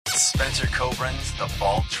Spencer Coburn's The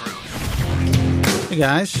Bald Truth. Hey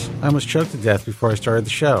guys, I almost choked to death before I started the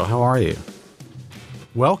show. How are you?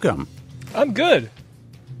 Welcome. I'm good.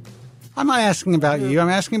 I'm not asking about you. I'm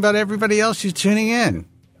asking about everybody else who's tuning in.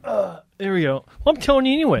 There we go. Well, I'm telling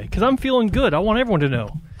you anyway, because I'm feeling good. I want everyone to know.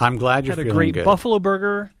 I'm glad you're Had a feeling great good. buffalo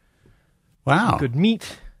burger. Wow. Good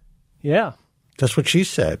meat. Yeah. That's what she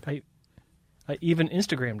said. I even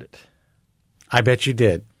Instagrammed it. I bet you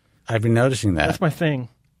did. I've been noticing that. That's my thing.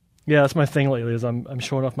 Yeah, that's my thing lately is I'm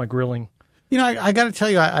showing off my grilling. You know, I got to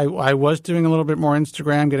tell you, I was doing a little bit more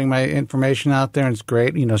Instagram, getting my information out there, and it's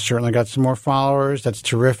great. You know, certainly got some more followers. That's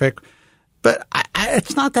terrific. But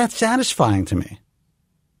it's not that satisfying to me.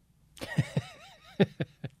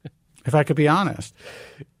 If I could be honest.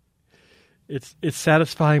 It's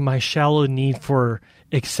satisfying my shallow need for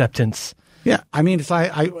acceptance. Yeah, I mean, it's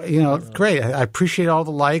like it's great. I appreciate all the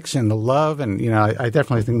likes and the love, and I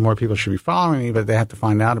definitely think more people should be following me, but they have to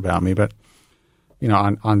find out about me. But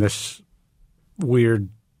on this weird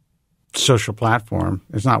social platform,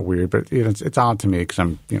 it's not weird, but it's odd to me because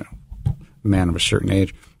I'm a man of a certain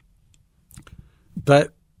age.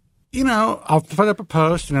 But I'll put up a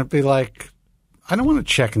post and it'll be like, I don't want to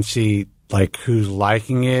check and see like who's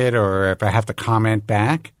liking it or if I have to comment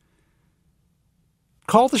back.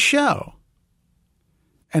 Call the show.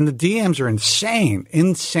 And the DMs are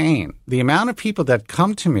insane. The amount of people that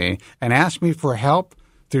come to me and ask me for help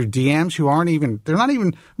through DMs who they're not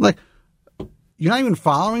even like, you're not even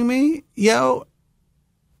following me, yo,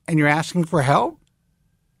 and you're asking for help?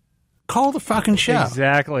 Call the fucking show.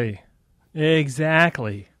 Exactly.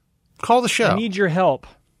 Call the show. I need your help.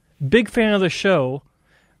 Big fan of the show.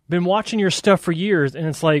 Been watching your stuff for years, and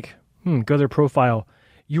it's like, go to their profile.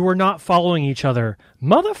 You are not following each other.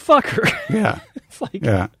 Motherfucker. Yeah.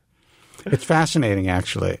 Yeah. It's fascinating,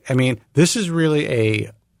 actually. I mean, this is really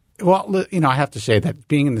I have to say that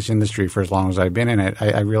being in this industry for as long as I've been in it,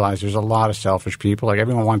 I realize there's a lot of selfish people. Like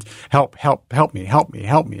everyone wants help me.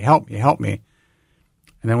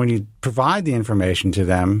 And then when you provide the information to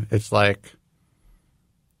them, it's like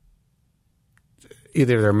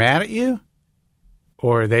either they're mad at you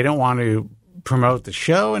or they don't want to promote the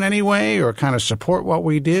show in any way or kind of support what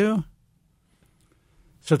we do.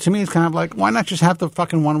 So to me, it's kind of like, why not just have the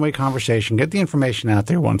fucking one-way conversation, get the information out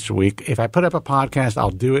there once a week. If I put up a podcast,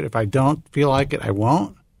 I'll do it. If I don't feel like it, I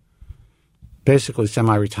won't. Basically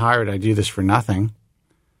semi-retired, I do this for nothing.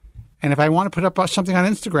 And if I want to put up something on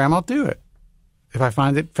Instagram, I'll do it. If I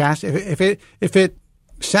find it fast, if it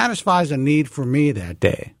satisfies a need for me that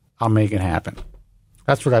day, I'll make it happen.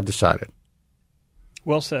 That's what I've decided.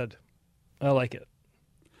 Well said. I like it.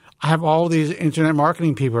 I have all these internet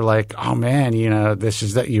marketing people like, oh man, this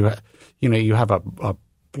is that you have a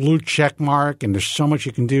blue check mark and there's so much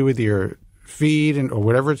you can do with your feed or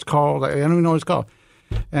whatever it's called. I don't even know what it's called.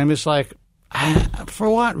 And I'm just like, for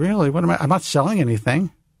what really? What I'm not selling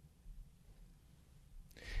anything.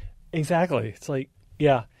 Exactly. It's like,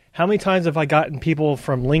 yeah. How many times have I gotten people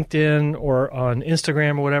from LinkedIn or on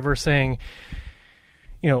Instagram or whatever saying,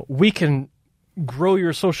 we can grow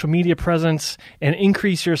your social media presence and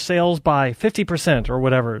increase your sales by 50% or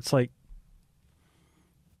whatever. It's like,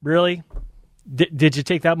 really? Did you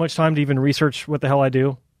take that much time to even research what the hell I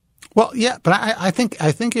do? Well, yeah, but I think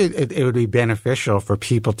it would be beneficial for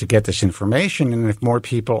people to get this information, and if more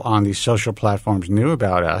people on these social platforms knew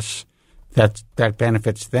about us, that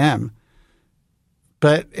benefits them.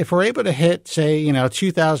 But if we're able to hit, say,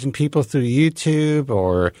 2,000 people through YouTube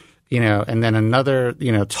or and then another,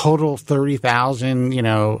 total 30,000,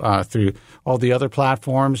 through all the other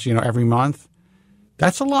platforms, every month.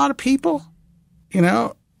 That's a lot of people.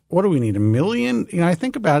 What do we need? 1 million? I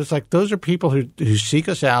think about it. It's like those are people who seek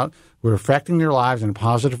us out. We're affecting their lives in a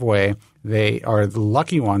positive way. They are the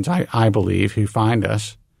lucky ones, I believe, who find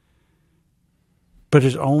us. But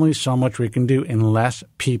there's only so much we can do unless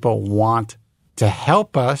people want to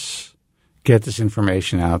help us get this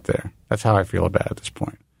information out there. That's how I feel about it at this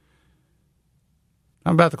point.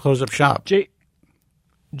 I'm about to close up shop.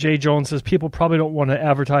 Jay Jones says people probably don't want to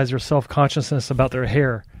advertise their self-consciousness about their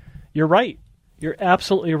hair. You're right. You're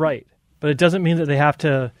absolutely right. But it doesn't mean that they have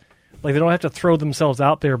to, they don't have to throw themselves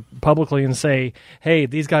out there publicly and say, hey,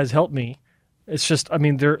 these guys helped me. It's just,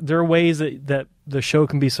 there are ways that the show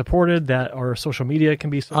can be supported, that our social media can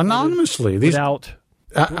be supported. Anonymously.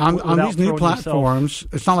 On these new platforms,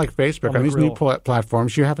 it's not like Facebook. On these new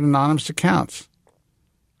platforms, you have anonymous accounts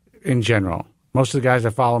in general. Most of the guys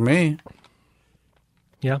that follow me,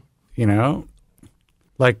 yeah,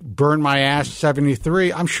 like Burn My Ass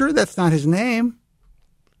 73. I'm sure that's not his name.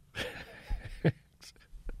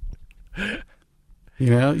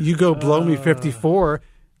 You go Blow Me 54.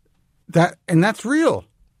 That's real.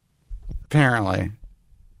 apparently.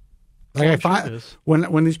 Like I'm I sure it find is.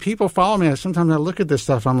 when these people follow me, sometimes I look at this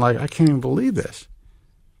stuff. I'm like, I can't even believe this.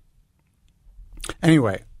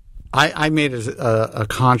 Anyway, I made a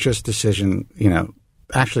conscious decision.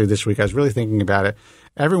 Actually, this week I was really thinking about it.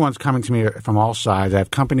 Everyone's coming to me from all sides. I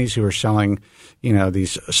have companies who are selling,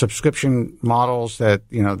 these subscription models that,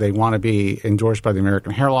 they want to be endorsed by the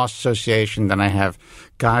American Hair Loss Association. Then I have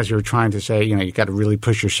guys who are trying to say, you got to really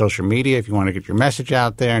push your social media if you want to get your message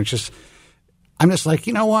out there. And I'm just like,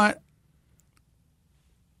 you know what?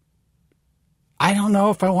 I don't know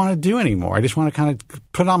if I want to do anymore. I just want to kind of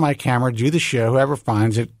put on my camera, do the show. Whoever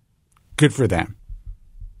finds it, good for them.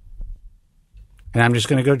 And I'm just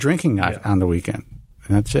going to go drinking on the weekend.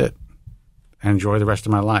 And that's it. And enjoy the rest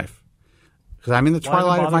of my life. Because I'm in the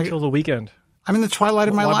twilight of my until the weekend. I'm in the twilight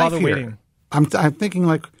of my Why life bother here. waiting? I'm thinking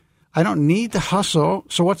like I don't need to hustle.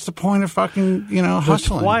 So what's the point of fucking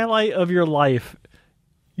hustling? The twilight of your life.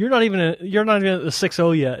 You're not even at the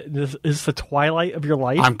 6-0 yet. This is the twilight of your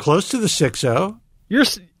life. I'm close to the 6-0.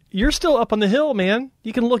 You're still up on the hill, man.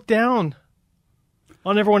 You can look down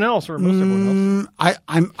on everyone else or most everyone else.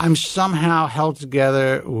 I'm somehow held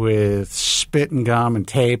together with spit and gum and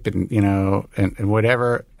tape and and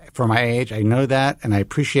whatever for my age. I know that and I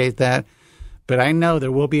appreciate that, but I know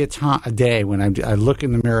there will be a day when I look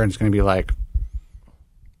in the mirror and it's going to be like,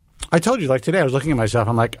 I told you, like today I was looking at myself.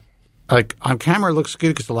 I'm like on camera it looks good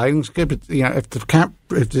because the lighting's good, but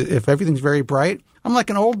if everything's very bright, I'm like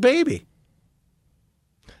an old baby.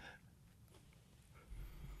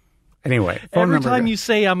 Anyway, every time you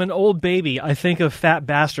say I'm an old baby, I think of Fat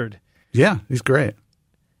Bastard. Yeah, he's great.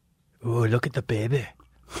 Oh, look at the baby.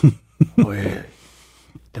 The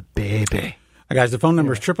baby. Hi, guys. The phone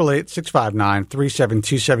number is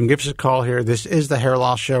 888-659-3727. Give us a call here. This is the Hair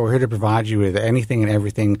Loss Show. We're here to provide you with anything and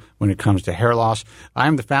everything when it comes to hair loss.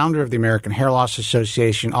 I'm the founder of the American Hair Loss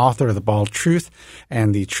Association, author of The Bald Truth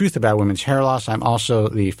and The Truth About Women's Hair Loss. I'm also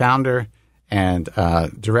the founder and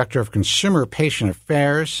director of Consumer Patient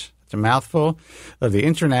Affairs. It's a mouthful, of the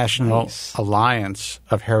International Alliance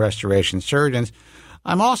of Hair Restoration Surgeons.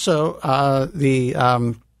 I'm also the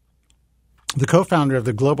co-founder of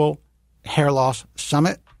the Global Hair Loss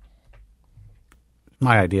Summit.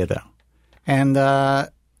 My idea, though. And I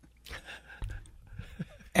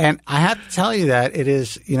have to tell you that it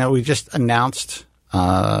is, we just announced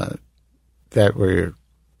that we're,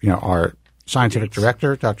 our scientific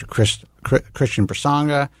director, Dr. Christian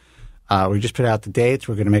Prasanga, we just put out the dates.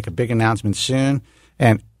 We're going to make a big announcement soon.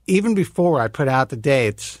 And even before I put out the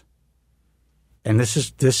dates, and this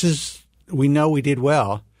is we know we did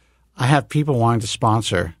well, I have people wanting to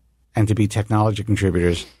sponsor and to be technology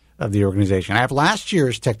contributors of the organization. I have last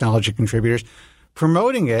year's technology contributors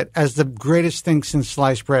promoting it as the greatest thing since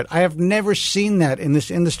sliced bread. I have never seen that in this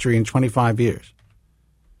industry in 25 years.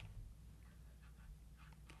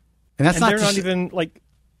 And that's they're not even like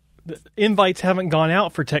the invites haven't gone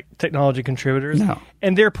out for technology contributors. No.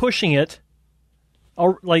 And they're pushing it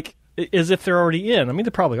like as if they're already in. I mean,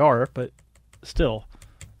 they probably are, but still.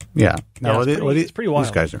 Yeah. No, it's pretty wild.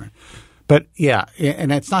 These guys are. But yeah,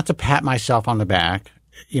 and it's not to pat myself on the back.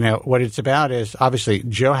 What it's about is obviously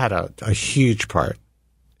Joe had a huge part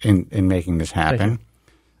in making this happen.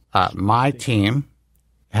 My team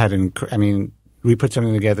had, we put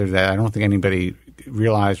something together that I don't think anybody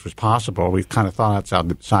realized was possible. We kind of thought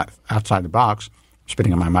outside the box,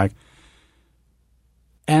 spitting on my mic.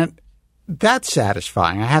 And that's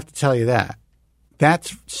satisfying. I have to tell you that.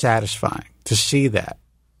 That's satisfying to see that.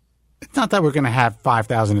 It's not that we're going to have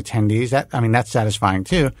 5,000 attendees. That's satisfying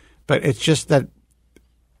too. But it's just that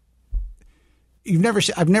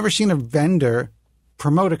I've never seen a vendor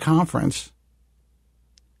promote a conference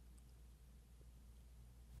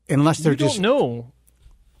unless they're just. You don't know.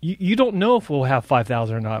 You don't know if we'll have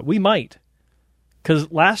 5,000 or not. We might,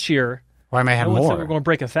 because last year, I may have no one more. said we're going to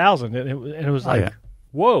break 1,000, and it was like,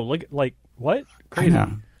 whoa, like what? Crazy. I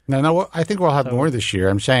know. No, I think we'll have more this year.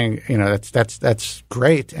 I'm saying, that's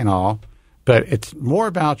great and all, but it's more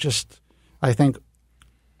about just, I think,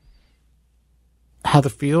 how the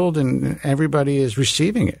field and everybody is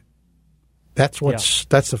receiving it. That's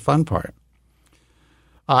the fun part.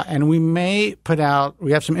 And we may put out.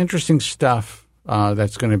 We have some interesting stuff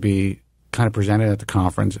that's going to be kind of presented at the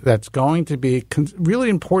conference. That's going to be really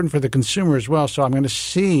important for the consumer as well. So I'm going to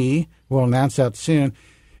see. We'll announce that soon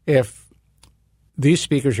if these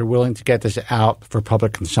speakers are willing to get this out for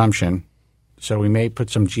public consumption. So we may put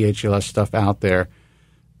some GHLS stuff out there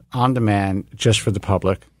on demand just for the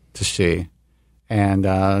public to see.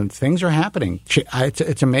 And things are happening.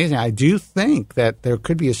 It's amazing. I do think that there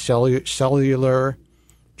could be a cellular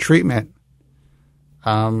treatment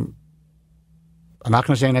I'm not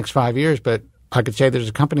going to say next 5 years, but I could say there's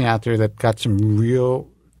a company out there that got some real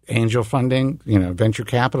angel funding, venture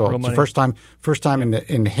capital. Real It's money. the first time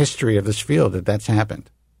in the history of this field that's happened.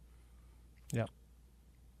 Yeah.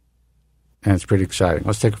 And it's pretty exciting.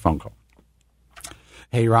 Let's take a phone call.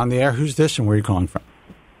 Hey, you're on the air. Who's this and where are you calling from?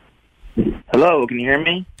 Hello, can you hear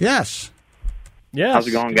me? Yes. Yes. How's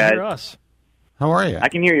it going, can guys? hear us. How are you? I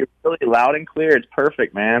can hear you really loud and clear. It's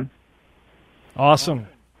perfect, man. Awesome.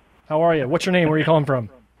 How are you? What's your name? Where are you calling from?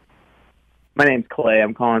 My name's Clay.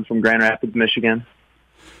 I'm calling from Grand Rapids, Michigan.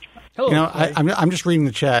 Hello. I'm just reading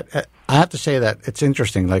the chat. I have to say that it's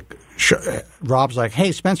interesting. Like Rob's like,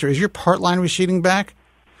 "Hey, Spencer, is your part line receding back?"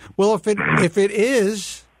 Well, if it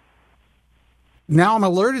is, now I'm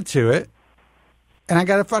alerted to it, and I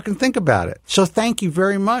got to fucking think about it. So thank you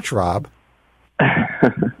very much, Rob.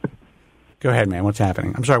 Go ahead, man. What's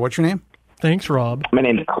happening? I'm sorry. What's your name? Thanks, Rob. My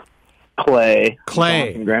name's Clay. Clay. I'm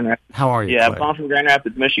calling from Grand Rapids. How are you? Yeah, Clay? I'm calling from Grand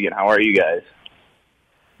Rapids, Michigan. How are you guys?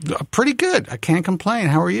 Pretty good. I can't complain.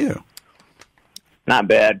 How are you? Not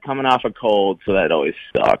bad. Coming off a cold, so that always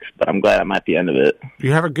sucks, but I'm glad I'm at the end of it.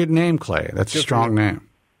 You have a good name, Clay. That's a Good for strong you. name.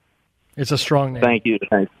 It's a strong name. Thank you.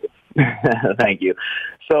 Thank you. Thank you.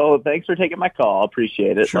 So thanks for taking my call.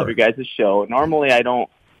 Appreciate it. Sure. Love your guys' show. Normally, I don't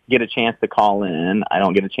get a chance to call in. I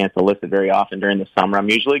don't get a chance to listen very often during the summer. I'm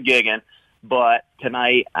usually gigging, but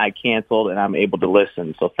tonight I canceled and I'm able to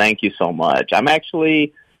listen. So thank you so much. I'm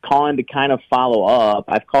actually calling to kind of follow up.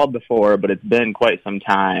 I've called before, but it's been quite some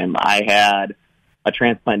time. I had a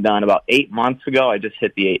transplant done about 8 months ago. I just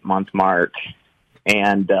hit the 8-month mark,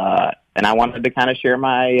 and I wanted to kind of share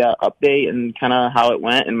my update and kind of how it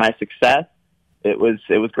went and my success. It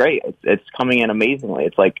was great. It's coming in amazingly.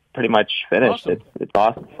 It's like pretty much finished. Awesome. It's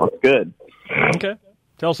awesome. It's good. Okay.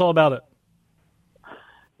 Tell us all about it.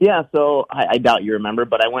 Yeah, so I doubt you remember,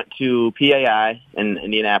 but I went to PAI in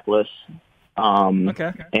Indianapolis.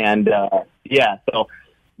 Okay. And, so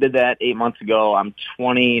did that 8 months ago. I'm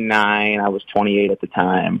 29. I was 28 at the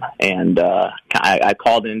time. And I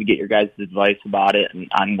called in to get your guys' advice about it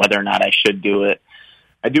and on whether or not I should do it.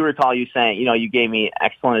 I do recall you saying, you gave me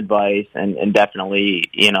excellent advice and definitely,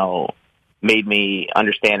 made me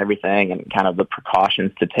understand everything and kind of the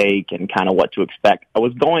precautions to take and kind of what to expect. I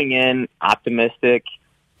was going in optimistic,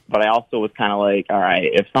 but I also was kind of like, all right,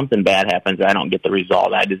 if something bad happens, I don't get the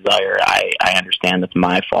result I desire. I understand that's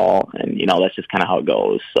my fault, and that's just kind of how it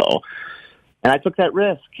goes. So, and I took that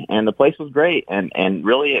risk, and the place was great, and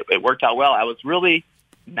really it worked out well. I was really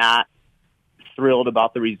not thrilled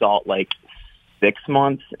about the result. Like 6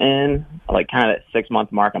 months in, like kind of that 6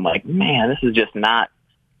 month mark, I'm like, man, this is just not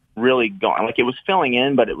really going. Like it was filling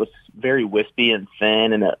in, but it was very wispy and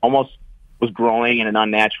thin, and it almost was growing in an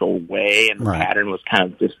unnatural way, and the Right. pattern was kind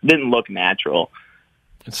of just didn't look natural.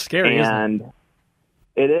 It's scary, isn't it? And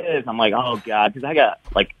it is. I'm like, oh God, because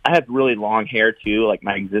I have really long hair too. Like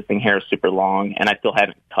my existing hair is super long, and I still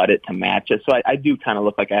haven't cut it to match it. So I do kind of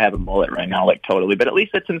look like I have a mullet right now, like totally. But at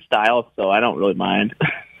least it's in style, so I don't really mind.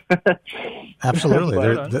 Absolutely.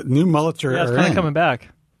 Right on. The new mullets are, Yeah, it's are kind of in. coming back.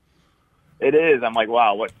 It is. I'm like,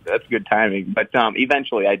 wow, that's good timing. But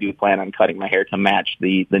eventually, I do plan on cutting my hair to match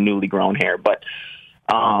the newly grown hair. But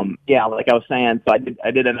yeah, like I was saying, so I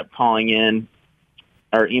did end up calling in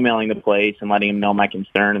or emailing the place and letting them know my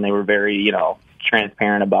concern, and they were very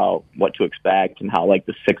transparent about what to expect and how like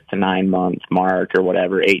the 6 to 9 month mark or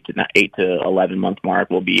whatever 8 to 11 month mark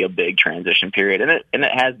will be a big transition period, and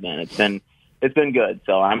it has been. It's been good,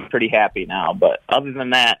 so I'm pretty happy now. But other than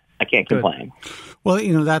that, I can't Good. complain. Well,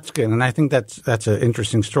 that's good, and I think that's an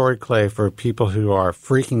interesting story, Clay, for people who are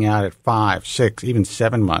freaking out at 5, 6, even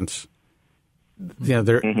 7 months.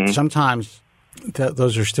 Sometimes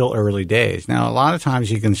those are still early days. Now, a lot of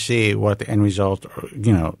times you can see what the end result,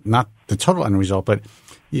 not the total end result, but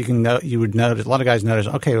you would notice. A lot of guys notice.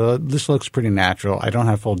 Okay, well, this looks pretty natural. I don't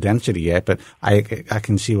have full density yet, but I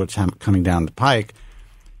can see what's coming down the pike.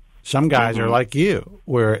 Some guys are like you,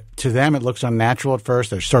 where to them it looks unnatural at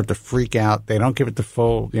first. They start to freak out. They don't give it the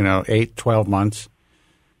full, 8, 12 months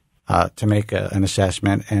to make an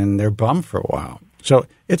assessment, and they're bummed for a while. So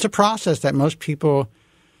it's a process that most people,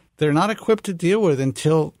 they're not equipped to deal with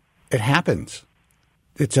until it happens.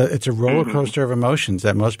 It's a roller coaster of emotions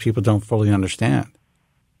that most people don't fully understand.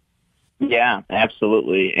 Yeah,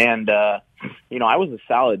 absolutely. And, I was a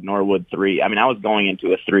solid Norwood 3. I mean, I was going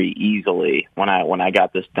into a 3 easily when I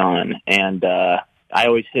got this done. And I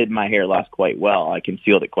always hid my hair loss quite well. I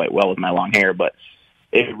concealed it quite well with my long hair, but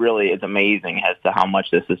it really is amazing as to how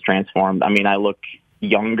much this has transformed. I mean, I look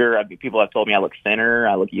younger. People have told me I look thinner.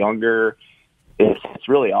 I look younger. It's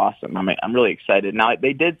really awesome. I'm really excited. Now,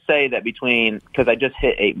 they did say that because I just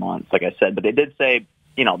hit 8 months, like I said, but they did say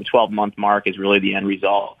the 12-month mark is really the end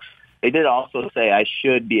result. They did also say I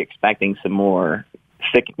should be expecting some more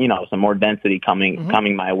some more density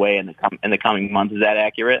coming my way in the coming months. Is that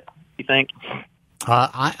accurate, you think?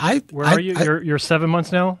 Where are you? You're 7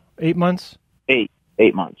 months now? 8 months?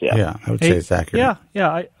 8 months, yeah. Yeah, I would say it's accurate.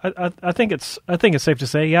 Yeah. I think it's safe to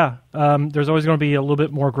say, yeah. There's always going to be a little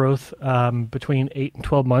bit more growth between 8 and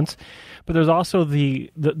 12 months, but there's also the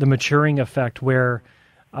maturing effect where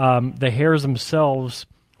the hairs themselves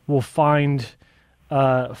will find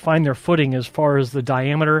their footing as far as the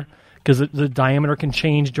diameter, because the diameter can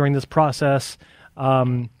change during this process.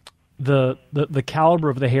 The caliber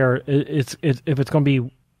of the hair, if it's going to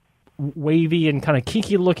be wavy and kind of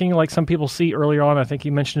kinky looking like some people see earlier on, I think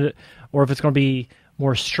you mentioned it, or if it's going to be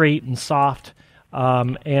more straight and soft,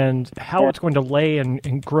 and how it's going to lay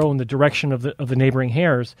and grow in the direction of the neighboring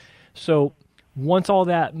hairs. So once all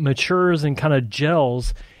that matures and kind of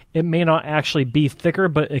gels, it may not actually be thicker,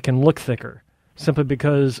 but it can look thicker, simply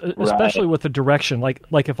because, especially with the direction,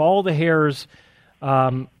 like if all the hairs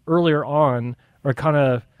earlier on are kind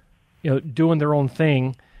of doing their own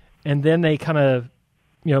thing, and then they kind of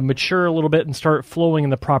mature a little bit and start flowing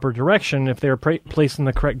in the proper direction, if they're placed in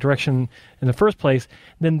the correct direction in the first place,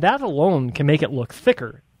 then that alone can make it look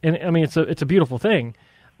thicker. And I mean, it's a beautiful thing.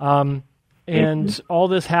 And all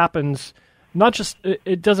this happens, not just,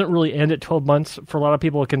 it doesn't really end at 12 months. For a lot of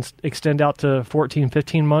people, it can extend out to 14,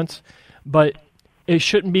 15 months, but it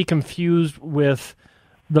shouldn't be confused with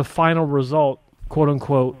the final result, quote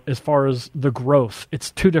unquote, as far as the growth.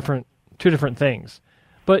 It's two different things.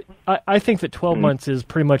 But I think that 12 months is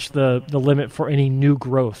pretty much the limit for any new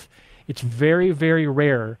growth. It's very, very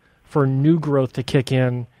rare for new growth to kick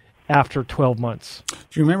in after 12 months.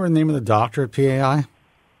 Do you remember the name of the doctor at PAI?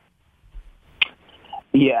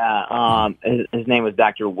 Yeah, his name was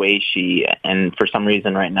Dr. Weishi, and for some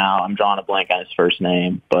reason right now I'm drawing a blank on his first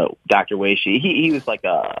name, but Dr. Weishi, he was like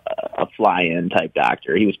a fly-in type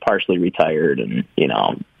doctor. He was partially retired and,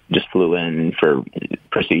 just flew in for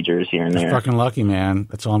procedures here and there. You're fucking lucky, man.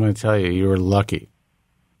 That's all I'm going to tell you. You were lucky.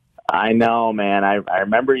 I know, man. I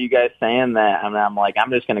remember you guys saying that, and I'm like,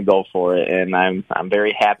 I'm just going to go for it, and I'm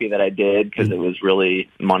very happy that I did, because it was really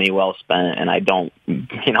money well spent, and I don't,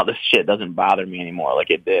 this shit doesn't bother me anymore like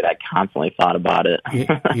it did. I constantly thought about it.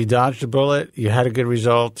 You dodged a bullet. You had a good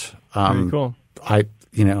result. Very cool.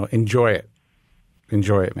 Enjoy it.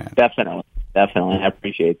 Enjoy it, man. Definitely. I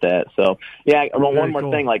appreciate that. So, yeah, one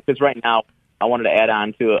more thing, because right now I wanted to add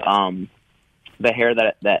on to it, the hair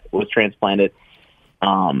that was transplanted.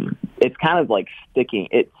 It's kind of like sticking.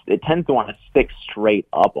 It tends to want to stick straight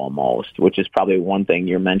up almost, which is probably one thing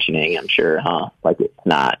you're mentioning, I'm sure, huh? Like it's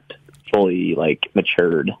not fully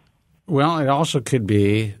matured. Well, it also could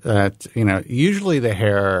be that, usually the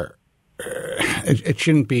hair, it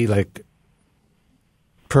shouldn't be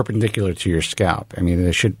perpendicular to your scalp. I mean,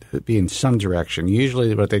 it should be in some direction.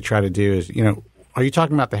 Usually what they try to do is, are you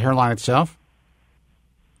talking about the hairline itself?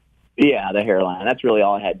 Yeah, the hairline. That's really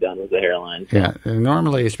all I had done was the hairline. So. Yeah, and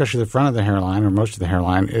normally, especially the front of the hairline or most of the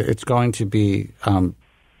hairline, it's going to be,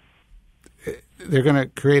 they're going to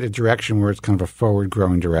create a direction where it's kind of a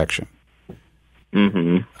forward-growing direction.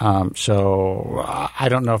 Mm-hmm. So I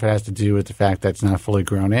don't know if it has to do with the fact that it's not fully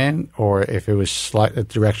grown in, or if it was the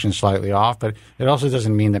direction slightly off. But it also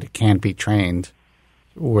doesn't mean that it can't be trained,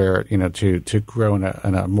 where to grow in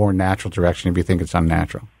a more natural direction if you think it's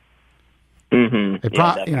unnatural. Mm-hmm.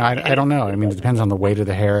 I don't know. I mean, it depends on the weight of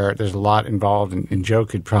the hair. There's a lot involved, and Joe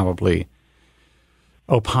could probably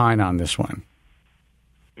opine on this one.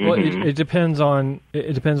 Well, it depends on the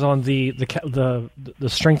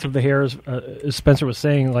strength of the hairs. As Spencer was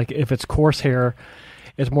saying, if it's coarse hair,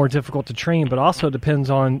 it's more difficult to train. But also it depends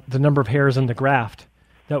on the number of hairs in the graft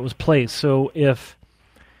that was placed. So if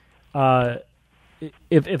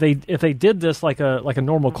they did this like a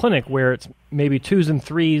normal clinic where it's maybe 2s and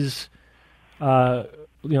 3s,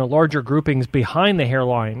 larger groupings behind the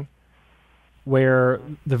hairline, where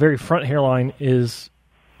the very front hairline is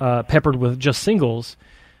peppered with just singles,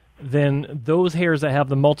 then those hairs that have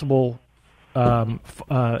the multiple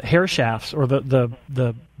hair shafts, or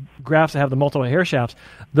the grafts that have the multiple hair shafts,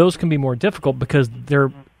 those can be more difficult because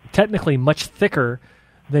they're technically much thicker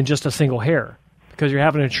than just a single hair, because you're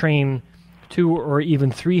having to train 2 or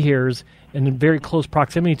even 3 hairs in very close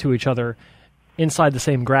proximity to each other inside the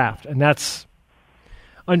same graft. And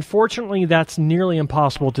unfortunately, that's nearly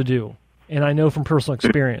impossible to do. And I know from personal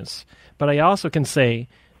experience. But I also can say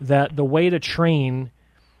that the way to train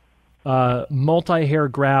multi-hair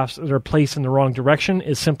grafts that are placed in the wrong direction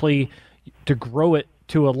is simply to grow it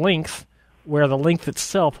to a length where the length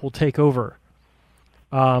itself will take over.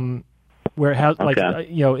 Where where it has like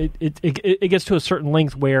Okay. it gets to a certain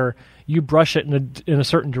length where you brush it in a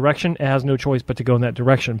certain direction. It has no choice but to go in that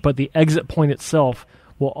direction. But the exit point itself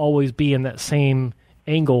will always be in that same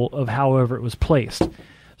angle of however it was placed.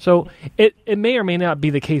 So it may or may not be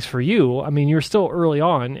the case for you. I mean, you're still early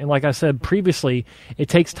on, and like I said previously, it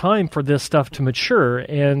takes time for this stuff to mature.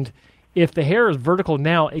 And if the hair is vertical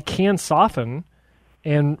now, it can soften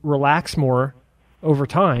and relax more over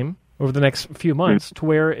time, over the next few months, to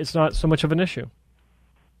where it's not so much of an issue.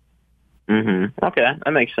 Mm-hmm. Okay,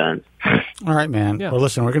 that makes sense. All right, man. Yeah. Well,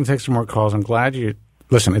 listen, we're going to take some more calls. I'm glad you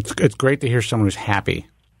listen. It's great to hear someone who's happy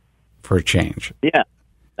for a change. Yeah,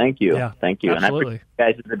 thank you. Yeah, Thank you. absolutely. And I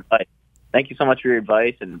appreciate you guys' advice. Thank you so much for your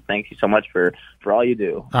advice, and thank you so much for all you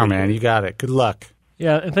do. Oh man, you got it. Good luck.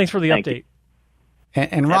 Yeah, and thanks for the Thank update. you.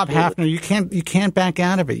 And Rob Absolutely. Hafner, you can't back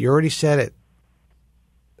out of it. You already said it.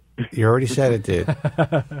 You already said it, dude.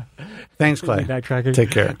 Thanks, Clay. Backtracking.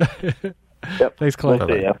 Take care. Yep. Thanks, Clay. We'll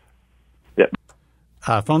see ya.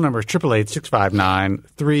 Yep. Phone number is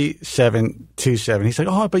 888-659-3727. He's like,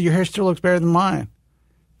 oh, but your hair still looks better than mine.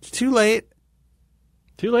 It's too late.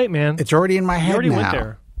 Too late, man. It's already in my head You already now. went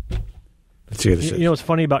there. Let's see what this is. You know what's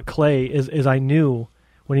funny about Clay is I knew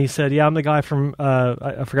when he said, "Yeah, I'm the guy from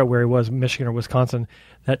I forgot where he was, Michigan or Wisconsin,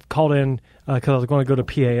 that called in because I was going to go to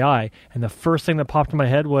PAI," and the first thing that popped in my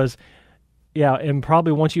head was, "Yeah," and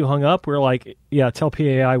probably once you hung up, we're like, "Yeah, tell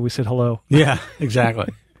PAI we said hello." Yeah, exactly.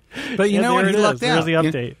 But you And know what? there He it is. lucked out. There's the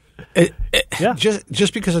update. Yeah.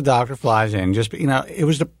 Just because a doctor flies in, it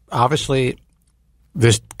was obviously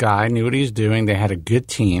this guy knew what he was doing. They had a good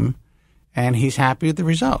team, and he's happy with the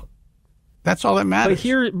result. That's all that matters.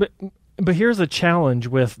 But here's a challenge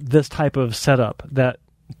with this type of setup that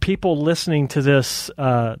people listening to this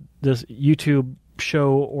this YouTube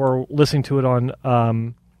show or listening to it on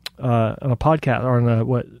a podcast or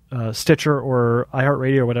on Stitcher or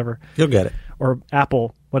iHeartRadio or whatever, You'll get it. or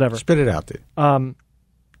Apple, whatever. Spit it out, dude.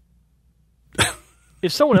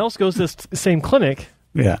 If someone else goes to this same clinic,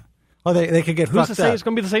 Yeah. Well, they could get who's to fucked say up. it's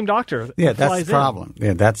going to be the same doctor? Yeah, that that's flies the problem.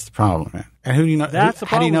 Yeah, that's the problem, man. And who do you know? That's the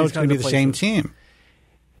how do you problem know with it's going to be these the kinds same of team?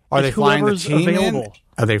 Are It's they flying the whoever's team in? available.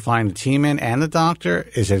 Are they flying the team in and the doctor?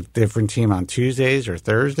 Is it a different team on Tuesdays or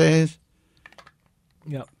Thursdays?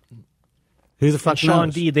 Yep. Who the fuck Sean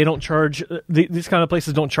knows? D, they don't charge. These kind of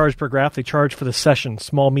places don't charge per graph. They charge for the session,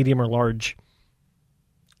 small, medium, or large.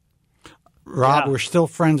 Rob, Yeah. we're still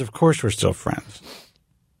friends. Of course we're still friends.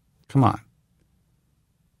 Come on.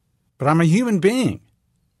 But I'm a human being.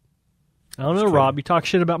 I don't know, Rob. You talk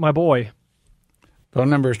shit about my boy. Phone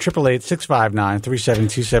number is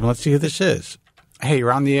 888-659-3727. Let's see who this is. Hey,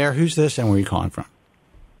 you're on the air. Who's this and where are you calling from?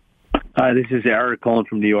 Hi, this is Eric calling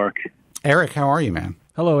from New York. Eric, how are you, man?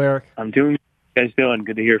 Hello, Eric. I'm doing. How you guys doing?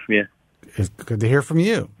 Good to hear from you. It's good to hear from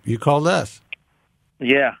you. You called us.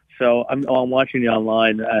 Yeah, so I'm watching you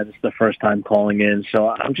online. This is the first time calling in, so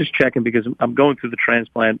I'm just checking because I'm going through the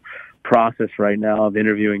transplant process right now of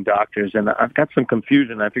interviewing doctors, and I've got some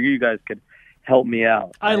confusion. I figure you guys could help me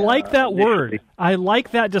out. I like that initially- word. I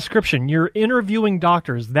like that description. You're interviewing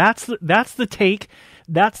doctors. That's the take.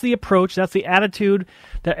 That's the approach. That's the attitude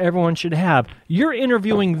that everyone should have. You're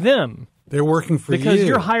interviewing them They're working for because you.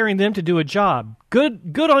 you're hiring them to do a job. Good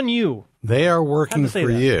on you. They are working Had to say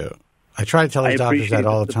for that. you. I try to tell I these doctors appreciate that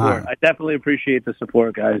all the support. time. I definitely appreciate the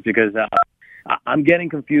support, guys, because I'm getting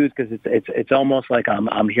confused because it's almost like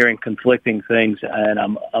I'm hearing conflicting things, and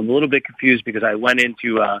I'm a little bit confused because I went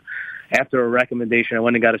into after a recommendation, I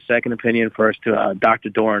went and got a second opinion first to Dr.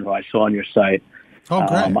 Dorn, who I saw on your site. Oh,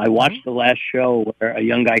 great. I watched the last show where a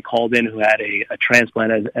young guy called in who had a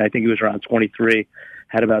transplant. I think he was around 23,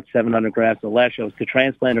 had about 700 grafts. The last show was to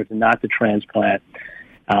transplant or to not to transplant.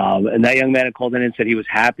 And that young man had called in and said he was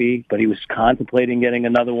happy, but he was contemplating getting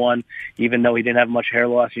another one, even though he didn't have much hair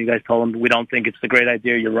loss. And you guys told him, we don't think it's the great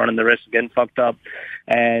idea. You're running the risk of getting fucked up.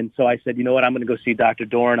 And so I said, you know what? I'm going to go see Dr.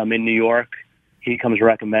 Dorn. I'm in New York. He comes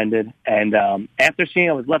recommended. And after seeing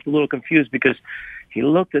it, I was left a little confused because he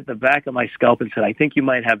looked at the back of my scalp and said, I think you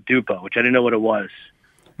might have DUPA, which I didn't know what it was.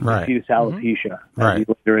 Right. Diffuse alopecia, Right. as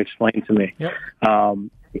he later explained to me. Yep.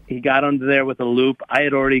 He got under there with a loop. I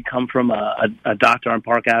had already come from a doctor on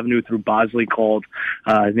Park Avenue through Bosley called,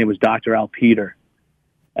 his name was Dr. Al Peter.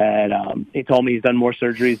 And he told me he's done more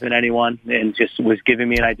surgeries than anyone and just was giving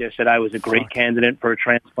me an idea, said I was a great candidate for a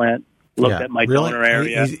transplant, looked Yeah. at my Really? donor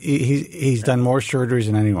area. He's done more surgeries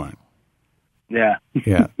than anyone. Yeah.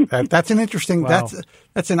 Yeah, that's an interesting. Wow.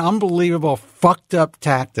 That's an unbelievable fucked up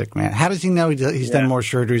tactic, man. How does he know he's done more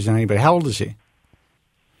surgeries than anybody? How old is he?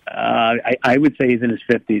 I would say he's in his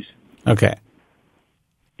 50s. Okay,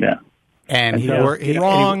 Yeah. and he so- worked.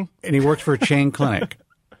 Wrong. And he worked for a chain clinic.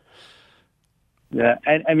 Yeah,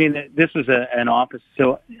 and I mean, this was an office.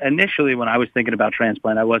 So initially, when I was thinking about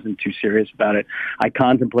transplant, I wasn't too serious about it. I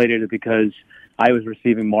contemplated it because I was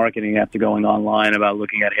receiving marketing after going online about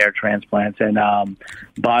looking at hair transplants, and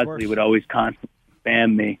Bosley would always constantly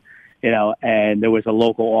spam me, and there was a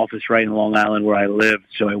local office right in Long Island where I lived,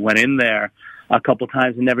 so I went in there a couple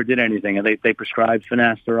times and never did anything. And they prescribed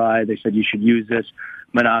finasteride. They said you should use this,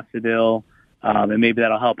 minoxidil, and maybe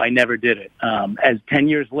that'll help. I never did it. As 10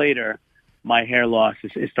 years later, my hair loss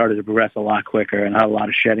has started to progress a lot quicker, and I have a lot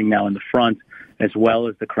of shedding now in the front as well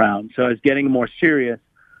as the crown. So it's getting more serious.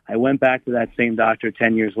 I went back to that same doctor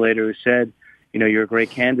 10 years later who said, you're a great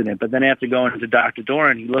candidate. But then after going to Dr.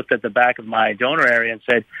 Doran, he looked at the back of my donor area and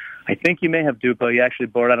said, I think you may have Dupa. He actually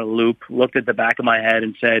brought out a loop, looked at the back of my head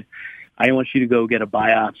and said, I want you to go get a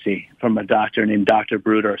biopsy from a doctor named Dr.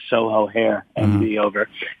 Bruder, Soho Hair, MD over.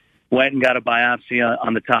 Went and got a biopsy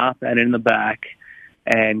on the top and in the back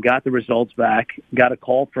and got the results back, got a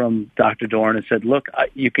call from Dr. Doran and said, look,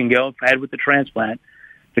 you can go ahead with the transplant.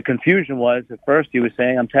 The confusion was, at first he was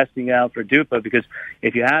saying, I'm testing it out for Dupa because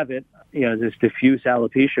if you have it, this diffuse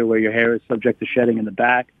alopecia where your hair is subject to shedding in the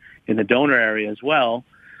back, in the donor area as well,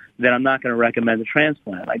 then I'm not going to recommend the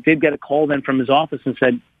transplant. I did get a call then from his office and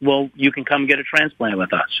said, well, you can come get a transplant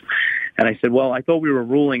with us. And I said, well, I thought we were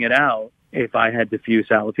ruling it out if I had diffuse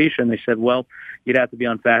alopecia. And they said, well, you'd have to be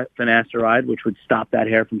on finasteride, which would stop that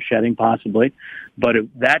hair from shedding possibly. But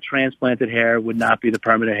that transplanted hair would not be the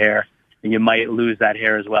permanent hair, and you might lose that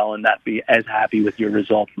hair as well and not be as happy with your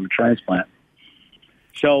result from a transplant.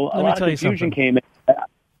 So a lot of confusion came in.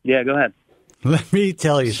 Yeah, go ahead. Let me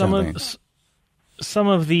tell you something. Some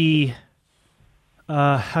of the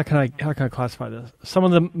how can I classify this? Some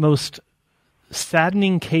of the most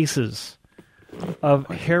saddening cases of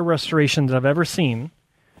hair restoration that I've ever seen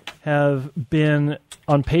have been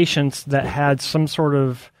on patients that had some sort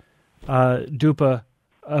of Dupa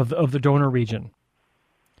of the donor region.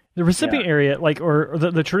 The recipient area, or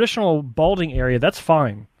the traditional balding area, that's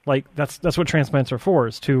fine. That's what transplants are for,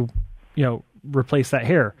 is to replace that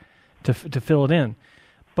hair, to fill it in.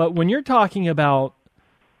 But when you're talking about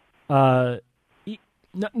not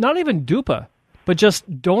even Dupa, but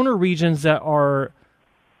just donor regions that are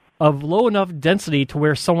of low enough density to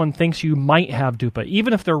where someone thinks you might have Dupa,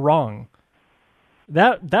 even if they're wrong,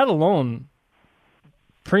 that alone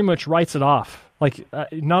pretty much writes it off.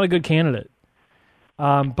 Not a good candidate.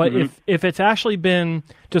 But if it's actually been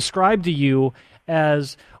described to you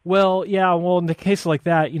as, in the case like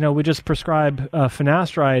that, we just prescribe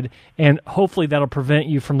finasteride, and hopefully that'll prevent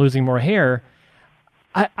you from losing more hair.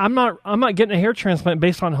 I'm not getting a hair transplant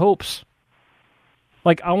based on hopes.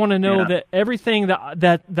 I want to know that everything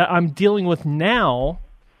that I'm dealing with now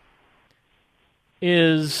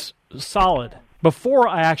is solid before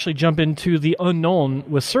I actually jump into the unknown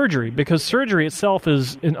with surgery, because surgery itself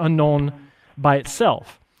is an unknown by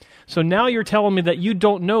itself. So now you're telling me that you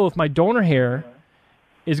don't know if my donor hair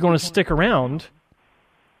is going to stick around.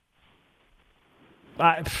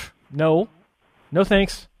 No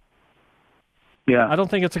thanks. Yeah, I don't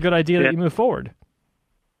think it's a good idea that you move forward.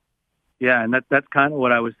 Yeah, and that's kind of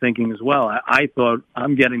what I was thinking as well. I thought,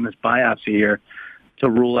 I'm getting this biopsy here to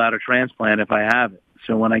rule out a transplant if I have it.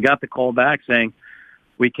 So when I got the call back saying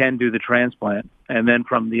we can do the transplant, and then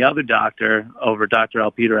from the other doctor over, Dr.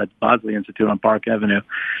 Alpeter at the Bosley Institute on Park Avenue,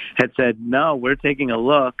 had said, no, we're taking a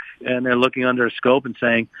look, and they're looking under a scope and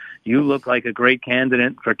saying, you look like a great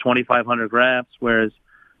candidate for 2,500 grafts, whereas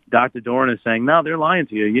Dr. Doran is saying, no, they're lying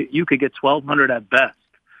to you. You could get 1,200 at best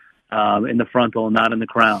in the frontal, not in the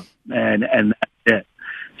crown, and that's it.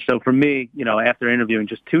 So for me, after interviewing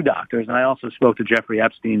just two doctors, and I also spoke to Jeffrey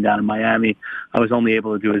Epstein down in Miami, I was only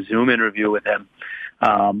able to do a Zoom interview with him,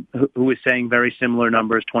 who was saying very similar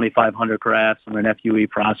numbers, 2,500 grafts on an FUE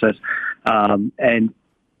process, and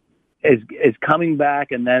is coming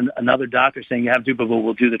back, and then another doctor saying you have Dupa, but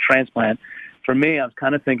we'll do the transplant. For me, I was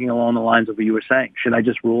kind of thinking along the lines of what you were saying. Should I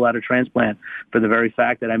just rule out a transplant for the very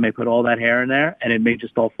fact that I may put all that hair in there and it may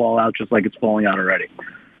just all fall out just like it's falling out already?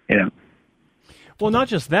 Well, not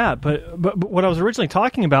just that, but what I was originally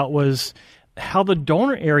talking about was how the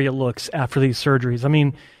donor area looks after these surgeries. I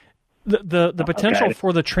mean, the potential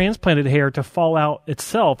for the transplanted hair to fall out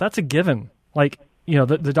itself, that's a given.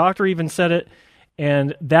 The doctor even said it,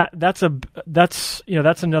 and that's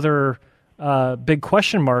another big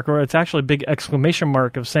question mark, or it's actually a big exclamation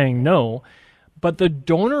mark of saying no. But the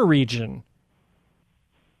donor region,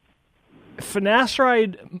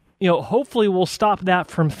 finasteride, hopefully will stop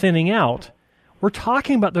that from thinning out. We're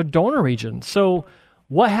talking about the donor region. So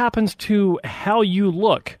what happens to how you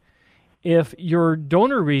look if your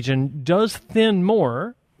donor region does thin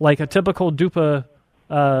more, like a typical Dupa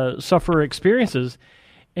sufferer experiences.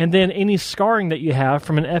 And then any scarring that you have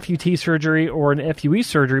from an FUT surgery or an FUE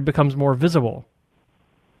surgery becomes more visible.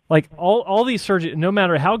 Like all these surgeries, no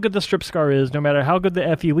matter how good the strip scar is, no matter how good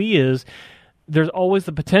the FUE is, there's always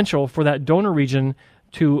the potential for that donor region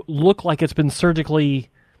to look like it's been surgically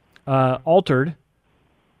altered,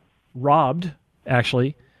 robbed,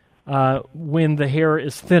 actually, when the hair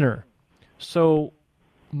is thinner. So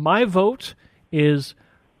my vote is,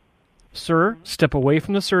 sir, step away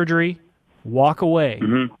from the surgery, walk away.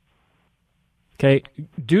 Mm-hmm. Okay,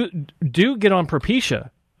 do get on Propecia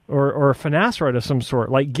or finasteride of some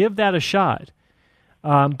sort. Like, give that a shot,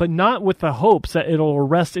 but not with the hopes that it'll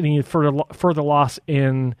arrest any further loss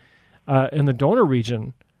in the donor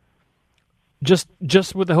region.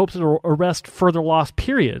 Just with the hopes it'll arrest further loss.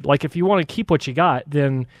 Period. Like, if you want to keep what you got,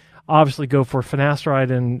 then obviously go for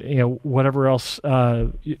finasteride and whatever else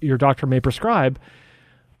your doctor may prescribe.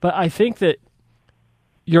 But I think that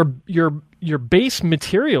your base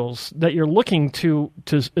materials that you're looking to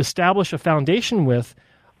establish a foundation with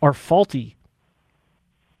are faulty.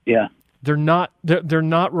 Yeah, they're not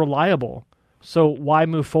reliable. So why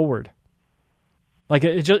move forward? Like,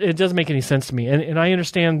 it doesn't make any sense to me. And I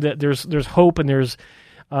understand that there's hope and there's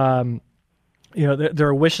there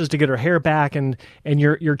are wishes to get her hair back, and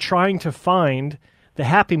you're trying to find the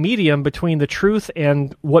happy medium between the truth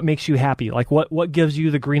and what makes you happy. Like, what gives you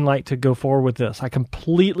the green light to go forward with this? I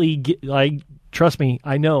completely trust me,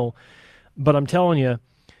 I know, but I'm telling you,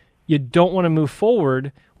 you don't want to move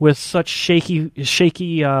forward with such shaky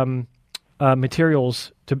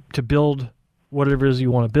materials to build whatever it is you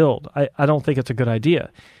want to build. I don't think it's a good idea.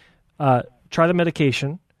 Try the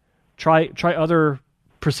medication. Try other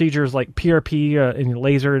procedures like PRP and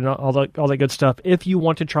laser and all that good stuff if you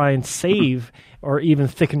want to try and save or even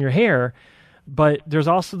thicken your hair. But there's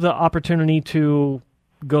also the opportunity to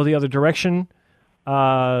go the other direction.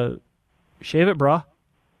 Shave it, brah.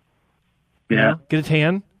 Yeah. Get a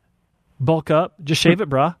tan. Bulk up. Just shave it,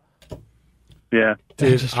 brah. Yeah.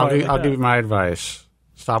 Dude, I'll give you my advice.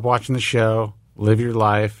 Stop watching the show. Live your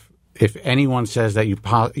life. If anyone says that you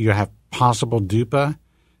have possible dupa,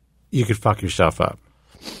 you could fuck yourself up.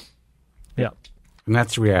 Yeah. And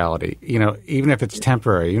that's the reality. Even if it's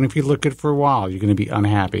temporary, even if you look good for a while, you're going to be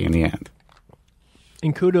unhappy in the end.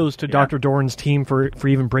 And kudos to Dr. Dorn's team for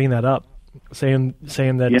even bringing that up, saying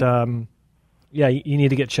that, you need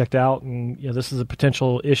to get checked out, and this is a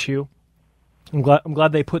potential issue. I'm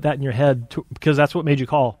glad they put that in your head because that's what made you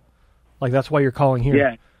call. Like, that's why you're calling here.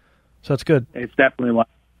 Yeah. So that's good. It's definitely why I'm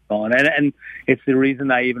calling. And it's the reason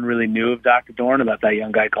I even really knew of Dr. Dorn, about that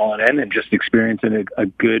young guy calling in and just experiencing a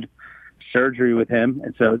good surgery with him.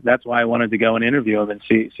 And so that's why I wanted to go and interview him and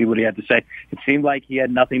see what he had to say. It seemed like he had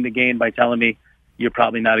nothing to gain by telling me, you're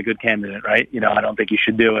probably not a good candidate, right? I don't think you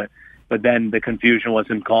should do it. But then the confusion was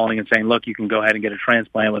him calling and saying, look, you can go ahead and get a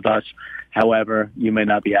transplant with us. However, you may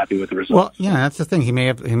not be happy with the results. Well, that's the thing. He may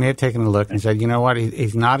have taken a look and said, you know what,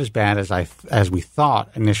 he's not as bad as we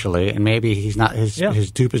thought initially, and maybe he's not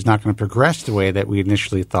his dupe is not going to progress the way that we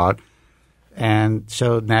initially thought. And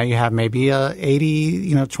so now you have maybe a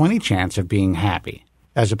 80-20 chance of being happy,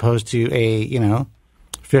 as opposed to a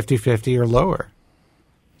 50-50 or lower.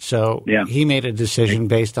 So he made a decision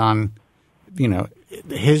based on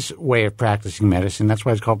his way of practicing medicine. That's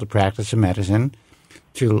why it's called the practice of medicine,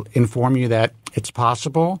 to inform you that it's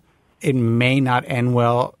possible. It may not end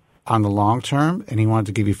well on the long term, and he wanted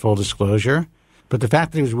to give you full disclosure. But the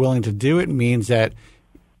fact that he was willing to do it means that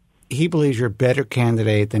he believes you're a better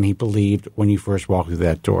candidate than he believed when you first walked through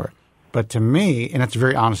that door. But to me, and that's a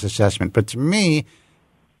very honest assessment, but to me,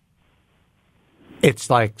 it's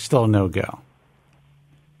like still a no-go.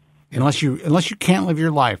 Unless you can't live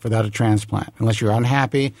your life without a transplant, unless you're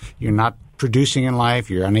unhappy, you're not producing in life,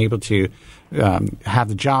 you're unable to have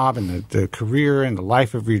the job and the career and the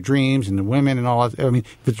life of your dreams and the women and all that. I mean,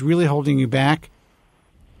 if it's really holding you back,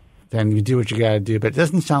 then you do what you got to do. But it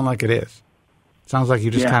doesn't sound like it is. It sounds like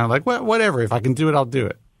you're just kind of like, well, whatever. If I can do it, I'll do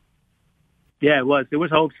it. Yeah, it was. There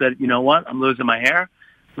was hopes that, you know what, I'm losing my hair.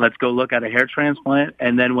 Let's go look at a hair transplant.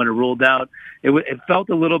 And then when it ruled out, it felt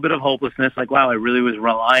a little bit of hopelessness. Like, wow, I really was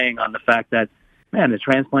relying on the fact that, man, the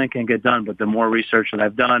transplant can get done. But the more research that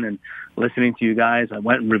I've done and listening to you guys, I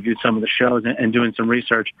went and reviewed some of the shows and doing some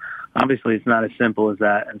research. Obviously, it's not as simple as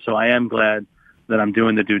that. And so I am glad that I'm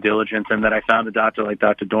doing the due diligence and that I found a doctor like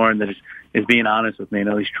Dr. Dorn that is being honest with me and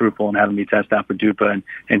at least truthful and having me test out for DUPA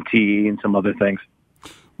and TE and some other things.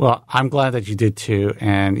 Well, I'm glad that you did too.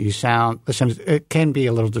 And you sound, listen, it can be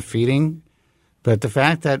a little defeating, but the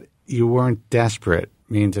fact that you weren't desperate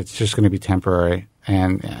means it's just going to be temporary.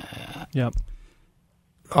 And yep.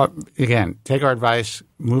 Again, take our advice,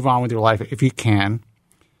 move on with your life if you can.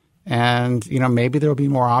 And, maybe there'll be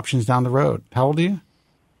more options down the road. How old are you?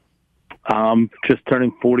 Just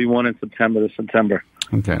turning 41 in September.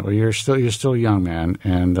 Okay. Well, you're still young, man.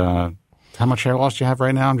 And how much hair loss do you have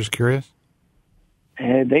right now? I'm just curious.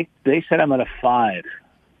 They said I'm at a 5.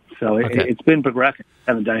 So it's been progressive.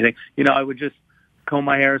 I haven't done anything. I would just comb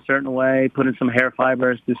my hair a certain way, put in some hair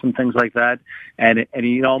fibers, do some things like that, and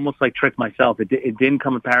almost like trick myself. It didn't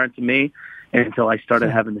come apparent to me until I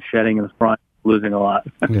started having the shedding in the front, losing a lot.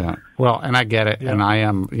 Yeah. Well, and I get it, and I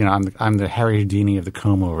am, I'm the Harry Houdini of the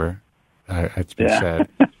comb over. It's been said.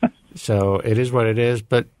 So it is what it is.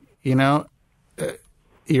 But you're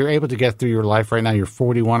able to get through your life right now. You're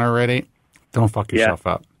 41 already. Don't fuck yourself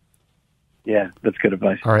up. Yeah, that's good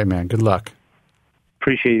advice. All right, man. Good luck.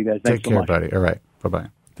 Appreciate you guys. Thanks Take care, much. buddy. All right. Bye-bye.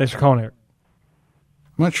 Thanks for calling, Eric.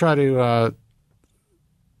 I'm going to try to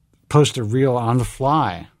post a reel on the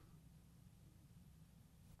fly.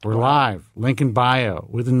 We're live. Link in bio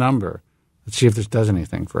with a number. Let's see if this does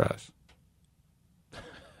anything for us.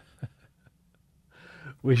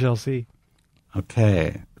 We shall see.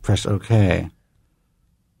 Okay. Press OK.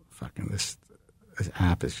 Fucking this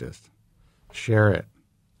app is just... Share it.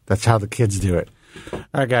 That's how the kids do it. All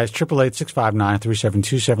right, guys.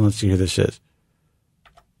 888-659-3727. Let's see who this is.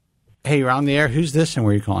 Hey, you're on the air. Who's this and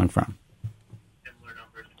where are you calling from?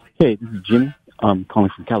 Hey, this is Jimmy. I'm calling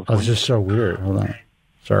from Oh, California. this is so weird. Hold on.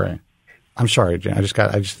 Sorry. I'm sorry, Jim. I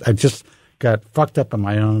just got fucked up on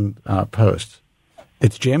my own post.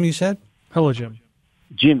 It's Jim, you said? Hello, Jim.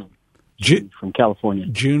 Jimmy from California.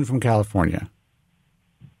 June from California.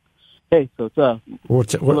 Hey, so it's hello,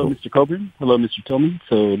 Mr. Coburn. Hello, Mr. Tillman.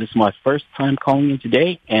 So this is my first time calling in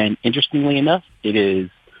today, and interestingly enough, it is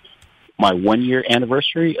my 1-year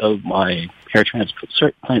anniversary of my hair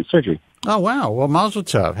transplant surgery. Oh, wow. Well, Mazel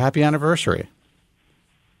Tov. Happy anniversary.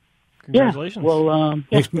 Congratulations. Yeah, well,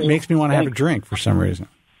 Makes me want to have a drink for some reason.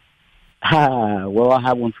 Well, I'll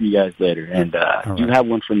have one for you guys later, and you have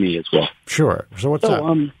one for me as well. Sure. So what's up?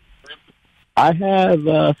 I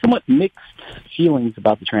have somewhat mixed feelings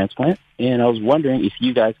about the transplant, and I was wondering if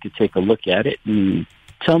you guys could take a look at it and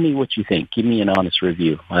tell me what you think. Give me an honest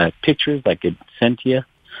review. I have pictures I could send to you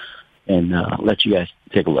and let you guys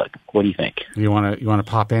take a look. What do you think? You want to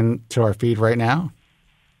pop in to our feed right now?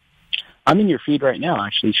 I'm in your feed right now,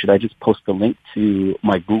 actually. Should I just post the link to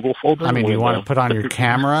my Google folder? I mean, you want to put on your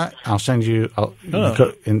camera? I'll send you,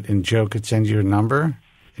 and Joe could send you a number,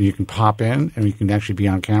 and you can pop in, and you can actually be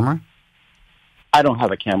on camera? I don't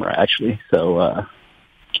have a camera, actually, so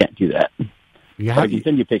can't do that. I can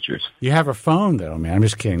send you pictures. You have a phone, though, man. I'm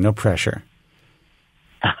just kidding. No pressure.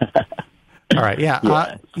 All right, yeah.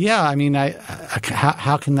 I mean,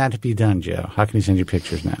 how can that be done, Joe? How can he send you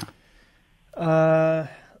pictures now?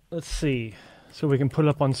 Let's see. So we can put it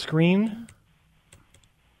up on screen.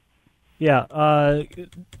 Yeah.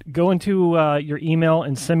 Go into your email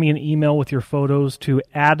and send me an email with your photos to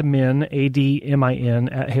admin, A-D-M-I-N,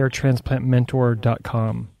 at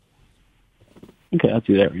hairtransplantmentor.com. Okay, I'll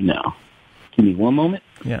do that right now. Give me one moment.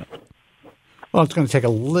 Yeah. Well, it's going to take a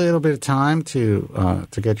little bit of time to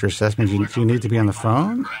get your assessment. Do you need to be on the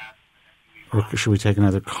phone? Or should we take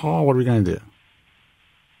another call? What are we going to do?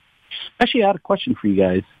 Actually, I had a question for you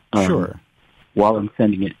guys. Sure. While I'm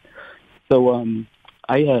sending it. So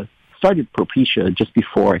I started Propecia just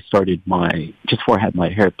before I had my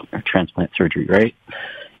hair transplant surgery, right?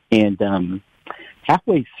 And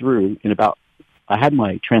halfway through, I had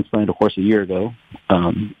my transplant, of course, a year ago,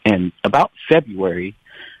 and about February,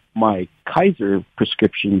 my Kaiser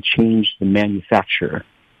prescription changed the manufacturer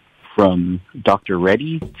from Dr.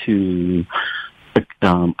 Reddy to,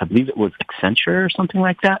 I believe it was Accenture or something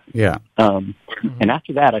like that. Yeah. And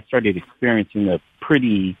after that, I started experiencing a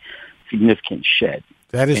pretty significant shed.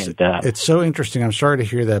 That is, it's so interesting. I'm sorry to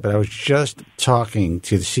hear that, but I was just talking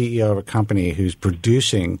to the CEO of a company who's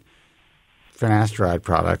producing finasteride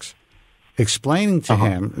products, explaining to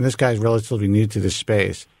him, and this guy's relatively new to this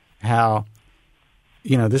space, how,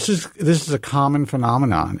 this is a common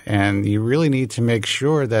phenomenon, and you really need to make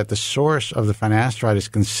sure that the source of the finasteride is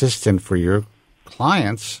consistent for your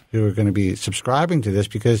clients who are going to be subscribing to this,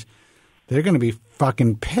 because they're going to be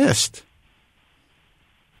fucking pissed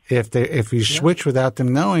if you switch without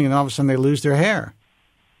them knowing, and all of a sudden they lose their hair.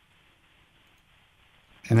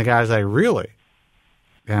 And the guy's like, really?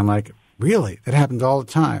 And I'm like, really? That happens all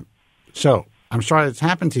the time. So I'm sorry it's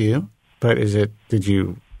happened to you, but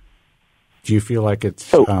do you feel like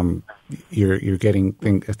it's you're getting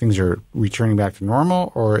things are returning back to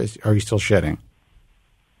normal, or are you still shedding?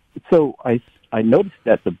 So I noticed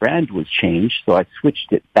that the brand was changed, so I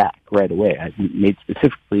switched it back right away. I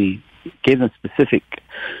gave them specific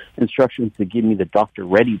instructions to give me the Dr.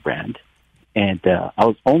 Reddy brand, And I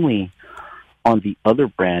was only on the other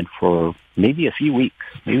brand for maybe a few weeks,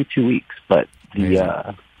 maybe 2 weeks, but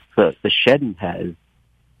the shedding has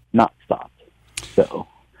not stopped. So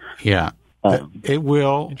yeah. It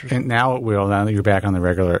will, and now it will. Now that you're back on the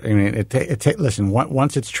regular, I mean, listen.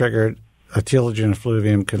 Once it's triggered, a telogen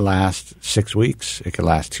effluvium could last 6 weeks. It could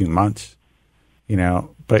last 2 months.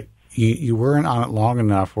 But you weren't on it long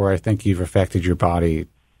enough where I think you've affected your body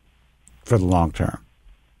for the long term.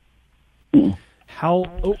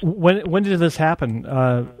 When did this happen?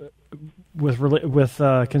 With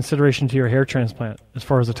consideration to your hair transplant, as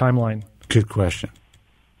far as the timeline. Good question.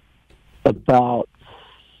 About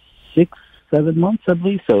 6-7 months, I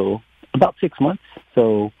believe. So about 6 months.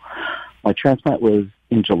 So my transplant was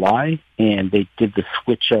in July, and they did the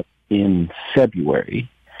switch up in February.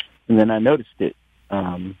 And then I noticed it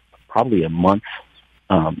probably a month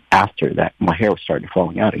after that. My hair started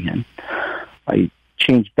falling out again. I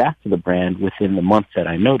changed back to the brand within the month that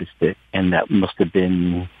I noticed it, and that must have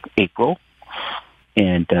been April.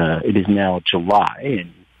 And it is now July,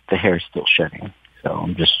 and the hair is still shedding. So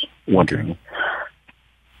I'm just wondering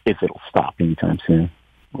if it'll stop anytime soon,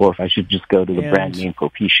 or if I should just go to the brand name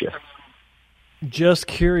Propecia. Just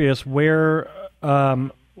curious, where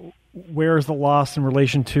is the loss in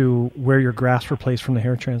relation to where your grafts were placed from the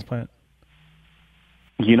hair transplant?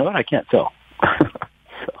 You know what? I can't tell.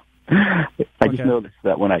 I just noticed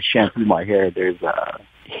that when I shampoo my hair, there's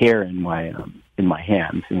hair in my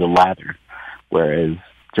hands, in the lather, whereas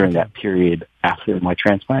during that period after my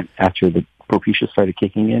transplant, after the Propecia started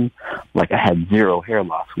kicking in, like I had zero hair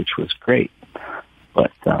loss, which was great.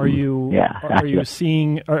 But are you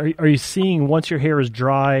seeing once your hair is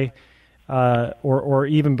dry, or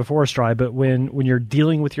even before it's dry, but when you're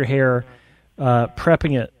dealing with your hair,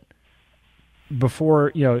 prepping it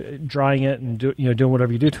before drying it and doing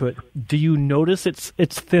whatever you do to it, do you notice it's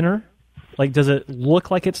thinner? Like, does it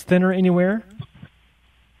look like it's thinner anywhere?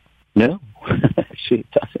 No, actually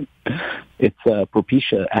it doesn't. It's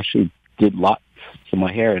Propecia actually did lots to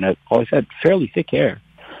my hair, and I've always had fairly thick hair,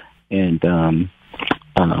 and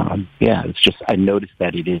it's just I noticed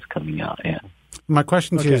that it is coming out. Yeah. My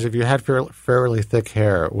question to you is, if you had fairly thick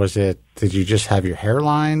hair, did you just have your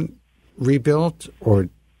hairline rebuilt, or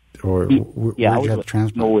where did you have the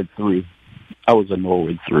transplant? Norwood 3. I was a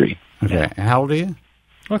Norwood 3. Okay, yeah. And how old are you?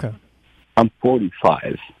 Okay, I'm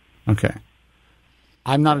 45. Okay,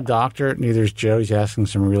 I'm not a doctor. Neither is Joe. He's asking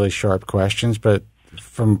some really sharp questions, but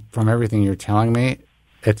from everything you're telling me,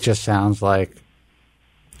 it just sounds like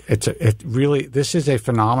this is a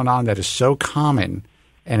phenomenon that is so common.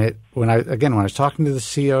 And when I was talking to the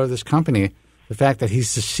CEO of this company, the fact that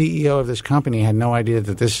he's the CEO of this company, had no idea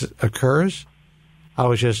that this occurs. I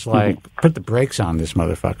was just like, put the brakes on this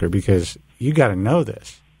motherfucker, because you got to know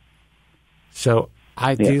this. So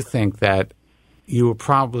I do think that you will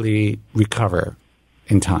probably recover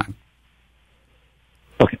in time.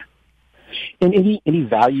 Okay. And any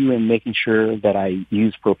value in making sure that I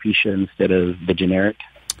use Propecia instead of the generic?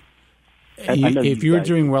 If you're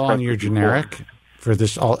doing well on your generic for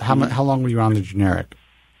this, how long were you on the generic?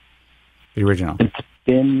 The original.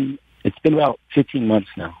 It's been about 15 months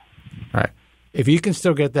now. Right. If you can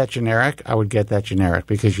still get that generic, I would get that generic,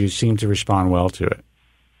 because you seem to respond well to it.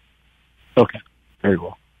 Okay. Very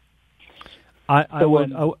well. I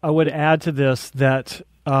would add to this that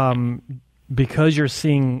because you're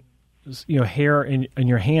seeing hair in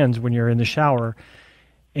your hands when you're in the shower,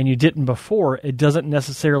 and you didn't before, it doesn't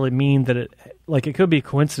necessarily mean that it could be a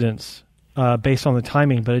coincidence based on the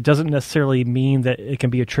timing, but it doesn't necessarily mean that it can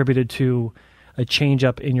be attributed to a change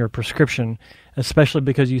up in your prescription, especially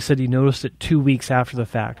because you said you noticed it 2 weeks after the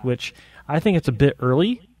fact, which I think it's a bit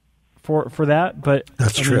early for that. But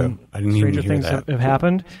that's true. I didn't even hear things that. Have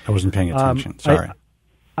happened. I wasn't paying attention. Sorry.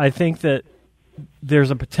 I think that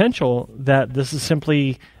there's a potential that this is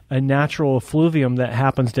simply a natural effluvium that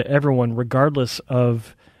happens to everyone, regardless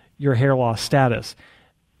of your hair loss status.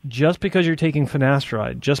 Just because you're taking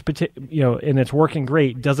finasteride, and it's working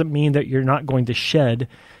great, doesn't mean that you're not going to shed,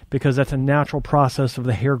 because that's a natural process of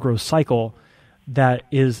the hair growth cycle that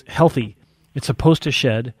is healthy. It's supposed to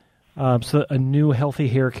shed so that a new healthy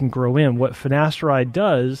hair can grow in. What finasteride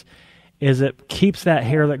does is it keeps that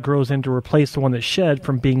hair that grows in to replace the one that shed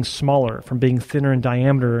from being smaller, from being thinner in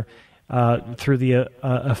diameter through the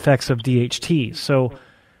effects of DHT. So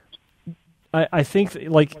I think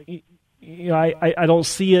I don't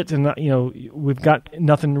see it, and we've got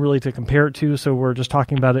nothing really to compare it to, so we're just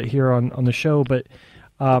talking about it here on the show. But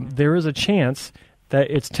there is a chance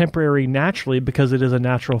that it's temporary naturally, because it is a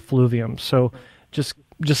natural effluvium. So just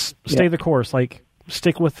stay the course.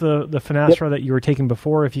 Stick with the finasteride that you were taking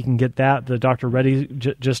before, if you can get that. The Dr. Reddy,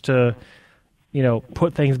 just to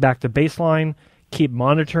put things back to baseline, keep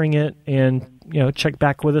monitoring it, and check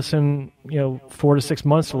back with us in 4 to 6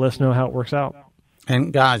 months to let us know how it works out.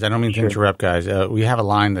 And guys, I don't mean to interrupt, guys. We have a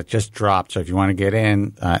line that just dropped, so if you want to get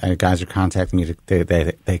in, and guys are contacting you,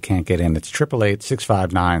 they can't get in. It's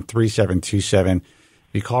 888-659-3727. If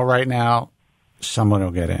you call right now, someone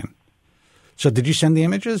will get in. So, did you send the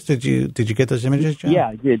images? Did you get those images, John? Yeah,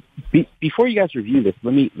 I did. Before you guys review this,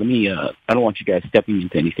 let me. I don't want you guys stepping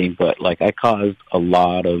into anything, but I caused a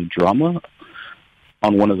lot of drama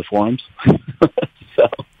on one of the forums. So,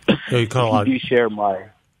 you caught a lot. Do share my.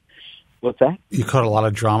 What's that? You caught a lot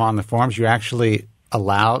of drama on the forums. You actually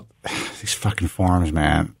allowed these fucking forums,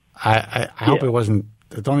 man. I hope it wasn't.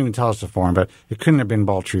 Don't even tell us the forum, but it couldn't have been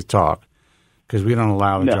Bald Truth Talk because we don't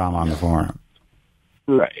allow the drama on the forum.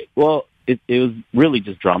 Right. Well, it was really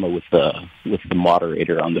just drama with the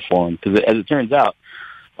moderator on the forum because, as it turns out,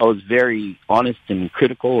 I was very honest and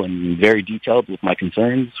critical and very detailed with my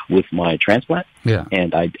concerns with my transplant. Yeah.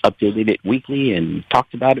 And I updated it weekly and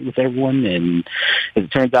talked about it with everyone. And as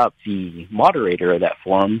it turns out, the moderator of that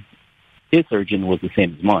forum, his surgeon was the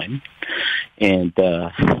same as mine, and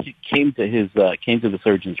he came to the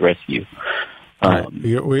surgeon's rescue. Right.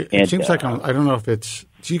 It seems like I don't know if it's.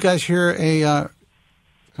 Do you guys hear a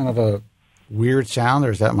kind of a weird sound, or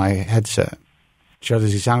is that my headset? Joe,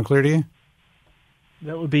 does he sound clear to you?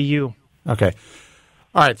 That would be you. Okay.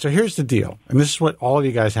 All right, so here's the deal, and this is what all of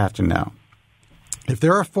you guys have to know. If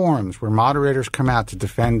there are forums where moderators come out to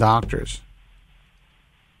defend doctors,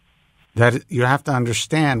 that you have to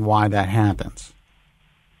understand why that happens.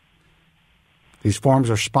 These forums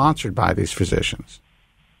are sponsored by these physicians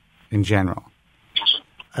in general.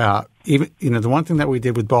 Even the one thing that we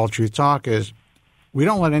did with Bald Truth Talk is we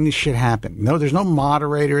don't let any shit happen. No, there's no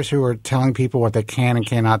moderators who are telling people what they can and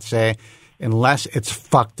cannot say unless it's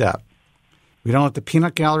fucked up. We don't let the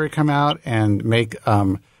peanut gallery come out and make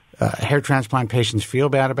hair transplant patients feel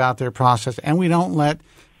bad about their process, and we don't let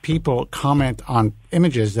people comment on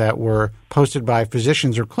images that were posted by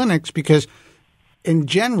physicians or clinics because, in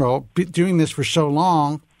general, doing this for so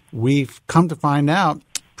long, we've come to find out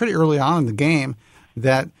pretty early on in the game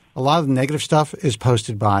that a lot of the negative stuff is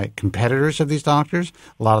posted by competitors of these doctors.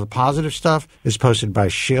 A lot of the positive stuff is posted by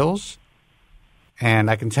shills.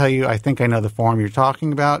 And I can tell you, I think I know the forum you're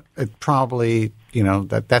talking about. It probably,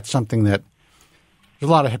 that's something that there's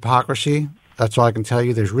a lot of hypocrisy. That's all I can tell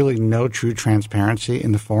you. There's really no true transparency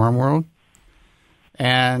in the forum world.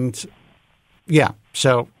 And, yeah,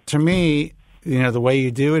 so to me, the way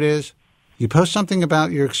you do it is you post something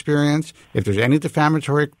about your experience. If there's any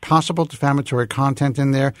possible defamatory content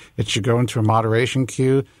in there, it should go into a moderation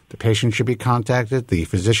queue. The patient should be contacted. The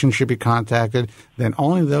physician should be contacted. Then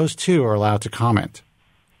only those two are allowed to comment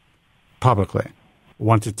publicly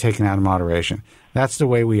once it's taken out of moderation. That's the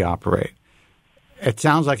way we operate. It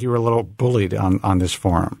sounds like you were a little bullied on this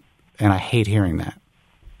forum, and I hate hearing that.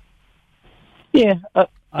 Yeah.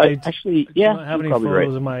 I actually, don't have any photos right.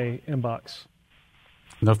 in my inbox.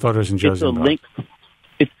 No photos in Joe's inbox. Link.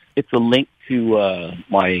 It's a link to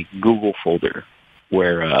my Google folder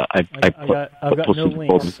where I've got no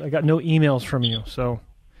links. I got no emails from you. So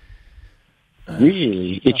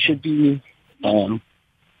really, it should be.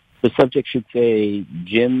 The subject should say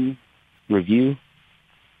Jim review.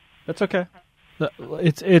 That's okay.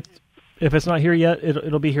 It's if it's not here yet,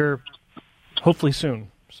 it'll be here hopefully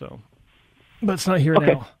soon. So, but it's not here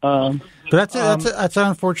now. But that's an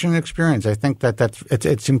unfortunate experience. I think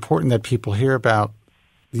it's important that people hear about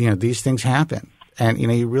these things happen, and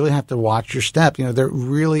you really have to watch your step. There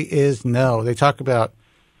really is they talk about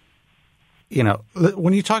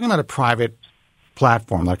when you're talking about a private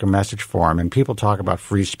platform like a message forum, and people talk about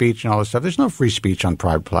free speech and all this stuff. There's no free speech on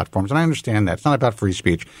private platforms, and I understand that. It's not about free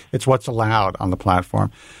speech. It's what's allowed on the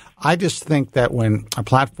platform. I just think that when a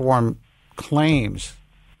platform claims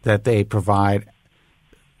that they provide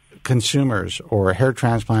consumers or hair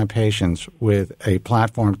transplant patients with a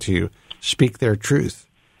platform to speak their truth,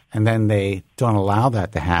 and then they don't allow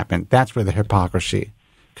that to happen, that's where the hypocrisy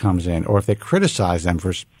comes in. Or if they criticize them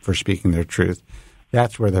for speaking their truth,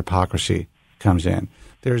 that's where the hypocrisy comes in.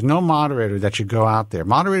 There's no moderator that should go out there.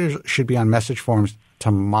 Moderators should be on message forums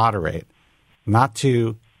to moderate, not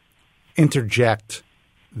to interject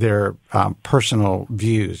their personal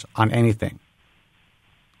views on anything.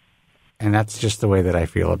 And that's just the way that I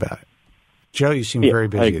feel about it. Joe, you seem very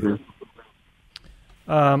busy. I agree.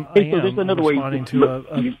 I am there's another responding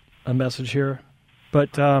to a message here,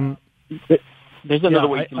 but there's another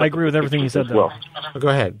way. I agree with everything you said, though. Well. Go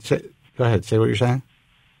ahead. Say what you're saying.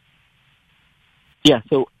 Yeah.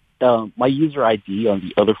 So my user ID on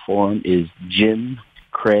the other forum is Jim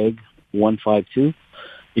Craig 152,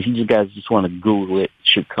 if you guys just want to Google it, it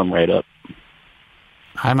should come right up.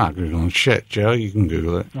 I'm not Googling shit. Joe, you can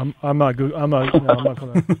Google it. I'm not Google. I'm not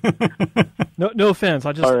gonna. No offense.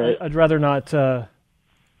 Right. I'd rather not. All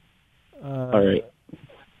right.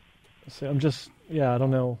 So I'm just. Yeah, I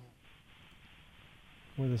don't know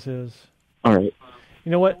where this is. All right.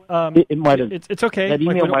 You know what? It might have. It's okay. That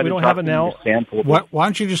email we don't have it now. Why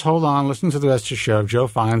don't you just hold on, listen to the rest of the show. If Joe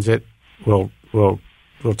finds it, we'll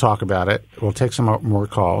talk about it. We'll take some more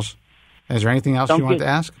calls. Is there anything else you want to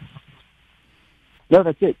ask? No,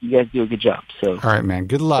 that's it. You guys do a good job. So, all right, man.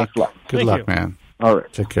 Good luck. Thanks a lot. Good luck, man. All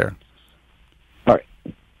right. Take care. All right.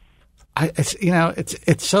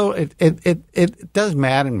 It does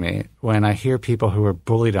madden me when I hear people who are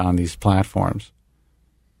bullied on these platforms.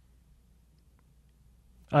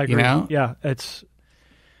 I agree. You know? Yeah,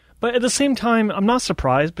 but at the same time, I'm not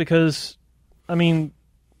surprised because, I mean,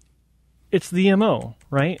 it's the MO,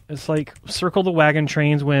 right? It's like circle the wagon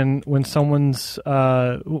trains when someone's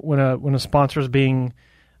when a sponsor is being,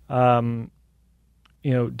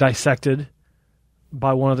 dissected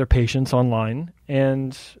by one of their patients online,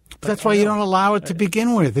 and that's why you don't allow it to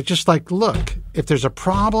begin with. It's just like, look, if there's a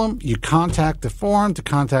problem, you contact the forum to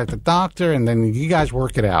contact the doctor, and then you guys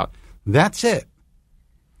work it out. That's it.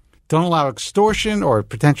 Don't allow extortion or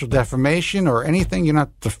potential defamation or anything. You're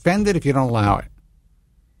not defended if you don't allow it.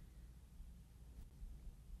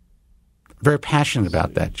 Very passionate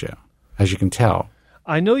about that, Joe, as you can tell.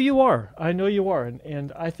 I know you are.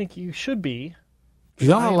 And I think you should be. You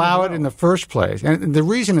don't allow it in the first place. And the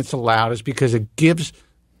reason it's allowed is because it gives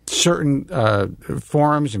certain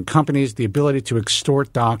forums and companies the ability to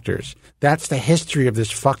extort doctors. That's the history of this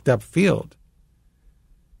fucked up field.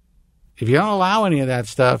 If you don't allow any of that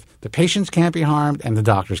stuff, the patients can't be harmed and the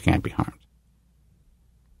doctors can't be harmed.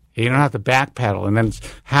 You don't have to backpedal and then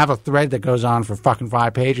have a thread that goes on for fucking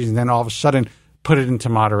 5 pages and then all of a sudden put it into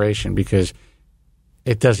moderation because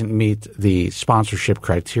it doesn't meet the sponsorship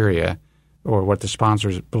criteria or what the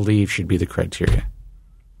sponsors believe should be the criteria.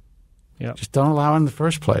 Yeah. Just don't allow it in the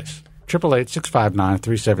first place.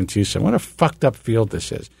 888-659-3727. What a fucked up field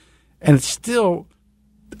this is. And it's still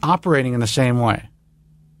operating in the same way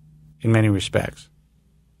in many respects.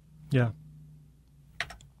 Yeah.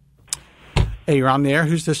 Hey, you're on the air.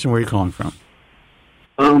 Who's this and where are you calling from?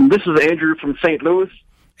 This is Andrew from St. Louis.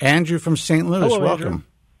 Andrew from St. Louis. Hello, welcome.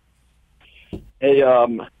 Hey,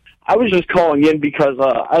 I was just calling in because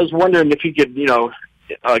I was wondering if you could, give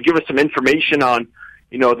us some information on,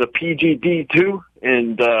 the PGD2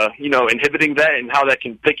 and, inhibiting that and how that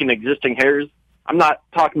can thicken existing hairs. I'm not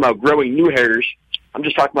talking about growing new hairs. I'm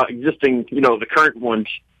just talking about existing, the current ones,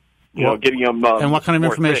 getting them. And what kind of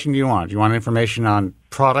more information thick. do you want? Do you want information on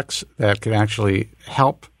products that could actually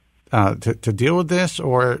help to deal with this?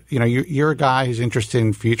 Or, you're a guy who's interested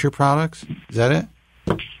in future products? Is that it?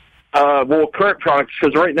 Well, current products,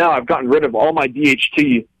 because right now I've gotten rid of all my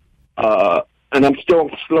DHT, and I'm still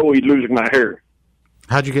slowly losing my hair.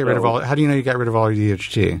 How do you know you got rid of all your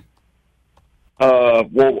DHT?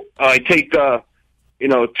 Well, I take,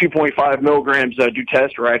 2.5 milligrams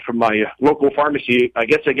dutasteride from my local pharmacy. I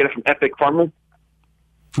guess I get it from Epic Pharma.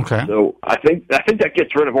 Okay. So I think that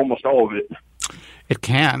gets rid of almost all of it. It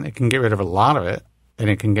can. It can get rid of a lot of it. And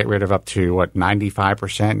it can get rid of up to, 95%,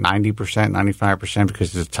 90%, 95%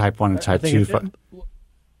 because it's a type 1 and type 2.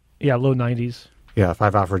 Low 90s. Yeah,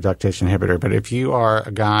 5-alpha reductase inhibitor. But if you are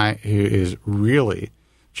a guy who is really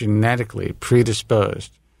genetically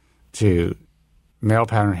predisposed to male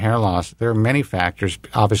pattern hair loss, there are many factors,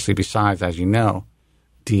 obviously, besides, as you know,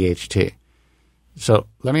 DHT. So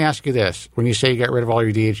let me ask you this. When you say you got rid of all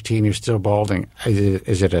your DHT and you're still balding,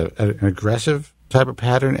 is it an aggressive type of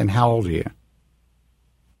pattern? And how old are you?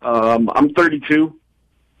 I'm 32.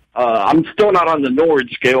 I'm still not on the Nord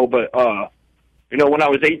scale, but, when I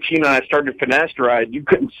was 18 and I started finasteride, you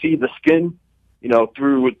couldn't see the skin,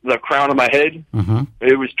 through the crown of my head. Mm-hmm.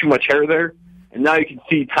 It was too much hair there. And now you can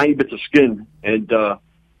see tiny bits of skin. And,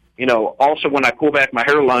 also when I pull back my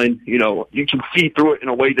hairline, you can see through it in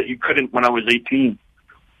a way that you couldn't when I was 18.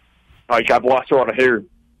 Like, I've lost a lot of hair.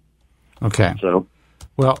 Okay. So.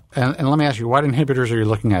 Well, and let me ask you, what inhibitors are you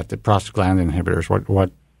looking at, the prostaglandin inhibitors?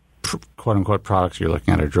 What quote-unquote products are you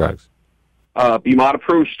looking at, or drugs?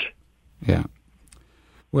 Bimatoprost. Yeah.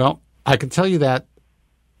 Well, I can tell you that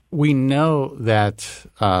we know that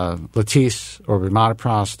Latisse or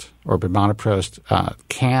Bimatoprost or Bimatoprost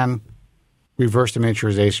can reverse the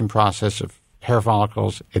miniaturization process of hair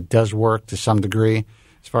follicles. It does work to some degree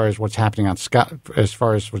as far as what's happening in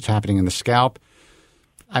the scalp.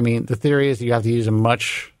 I mean, the theory is that you have to use a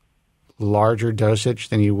much larger dosage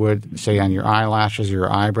than you would, say, on your eyelashes or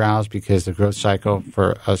your eyebrows, because the growth cycle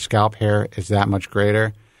for a scalp hair is that much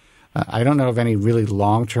greater. I don't know of any really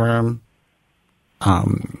long-term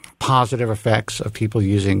positive effects of people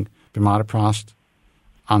using bimatoprost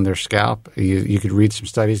on their scalp. You could read some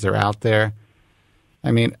studies. They're out there.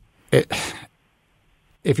 I mean,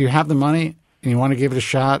 if you have the money and you want to give it a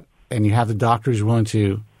shot and you have the doctor who's willing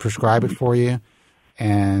to prescribe it for you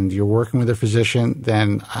and you're working with a physician,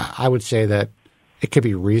 then I would say that it could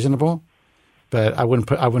be reasonable, but I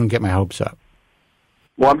wouldn't get my hopes up.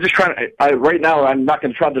 Well, I'm just trying to. Right now, I'm not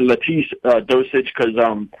going to try the Latisse dosage because,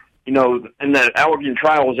 in the Allergan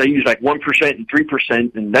trials, they use like 1% and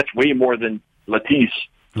 3%, and that's way more than Latisse.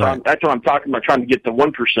 So Right. that's what I'm talking about, trying to get to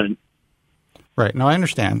 1%. Right. No, I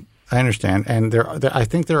understand. And I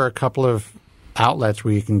think there are a couple of outlets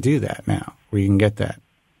where you can do that now, where you can get that.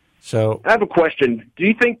 So I have a question. Do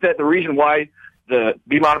you think that the reason why the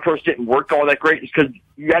bimatoprost didn't work all that great is because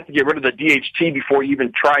you have to get rid of the DHT before you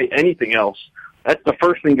even try anything else? That's the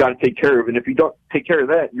first thing you got to take care of, and if you don't take care of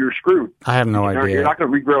that, you're screwed. I have no idea. You're not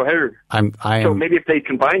going to regrow hair. So maybe if they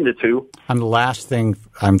combine the two. I'm the last thing.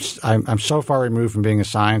 I'm so far removed from being a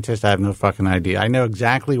scientist. I have no fucking idea. I know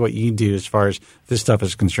exactly what you do as far as this stuff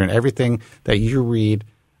is concerned. Everything that you read,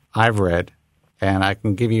 I've read, and I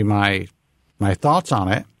can give you my thoughts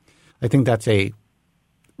on it. I think that's a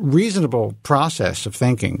reasonable process of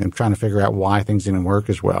thinking and trying to figure out why things didn't work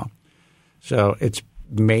as well. So it's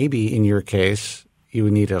maybe in your case you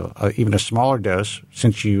would need even a smaller dose,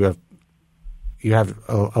 since you think you have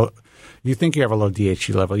a low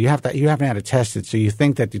DHT level. You haven't had it tested, so you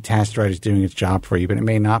think that dutasteride is doing its job for you, but it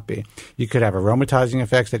may not be. You could have aromatizing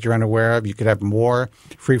effects that you're unaware of. You could have more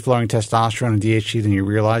free-flowing testosterone and DHT than you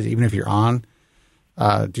realize, even if you're on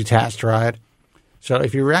dutasteride. So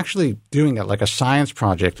if you're actually doing it like a science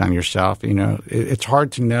project on yourself, it's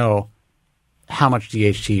hard to know how much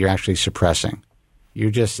DHT you're actually suppressing. You're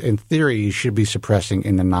just, in theory, you should be suppressing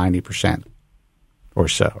in the 90% or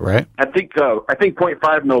so, right? I think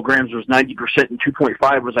 0.5 milligrams was 90%, and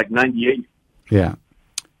 2.5 was like 98. Yeah,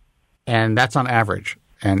 and that's on average,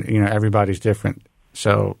 and everybody's different.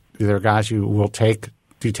 So there are guys who will take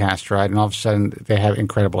dutasteride, and all of a sudden they have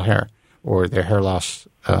incredible hair, or their hair loss.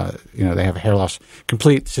 They have hair loss,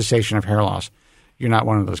 complete cessation of hair loss. You're not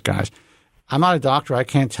one of those guys. I'm not a doctor. I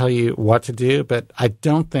can't tell you what to do, but I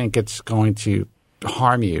don't think it's going to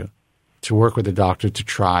harm you to work with a doctor to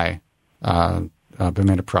try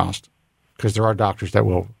bimatoprost, because there are doctors that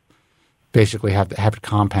will basically have it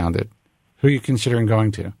compounded. Who are you considering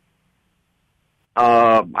going to?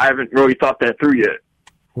 I haven't really thought that through yet.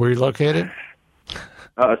 Where are you located?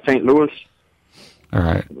 St. Louis. All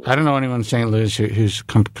right. I don't know anyone in St. Louis who's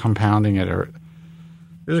compounding it. Or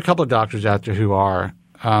there's a couple of doctors out there who are.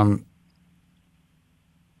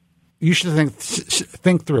 You should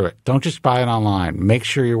think through it. Don't just buy it online. Make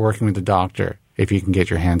sure you're working with the doctor if you can get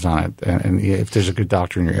your hands on it, and if there's a good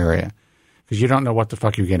doctor in your area, because you don't know what the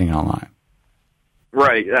fuck you're getting online.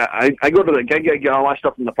 Right. I go to I get all my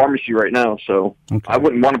stuff in the pharmacy right now, so okay. I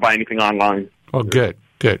wouldn't want to buy anything online. Oh, good.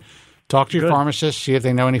 Talk to your pharmacist. See if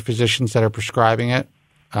they know any physicians that are prescribing it.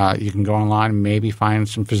 You can go online and maybe find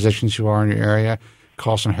some physicians who are in your area.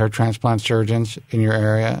 Call some hair transplant surgeons in your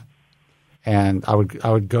area. And I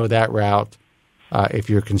would go that route if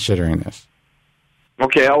you're considering this.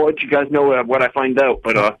 Okay, I'll let you guys know what I find out.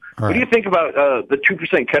 But what do you think about the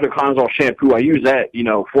 2% ketoconazole shampoo? I use that,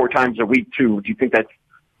 4 times a week too. Do you think that,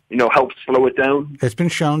 helps slow it down? It's been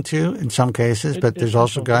shown to in some cases, but there's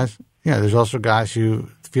also guys. Yeah, there's also guys who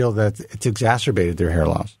feel that it's exacerbated their hair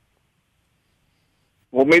loss.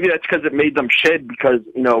 Well, maybe that's because it made them shed because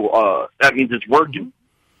that means it's working.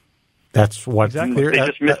 That's what they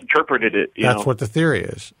just misinterpreted it. That's what the theory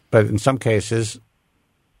is. But in some cases,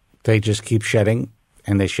 they just keep shedding,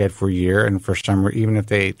 and they shed for a year, and for some, even if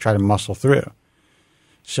they try to muscle through.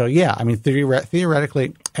 So yeah, I mean,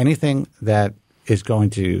 theoretically, anything that is going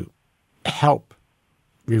to help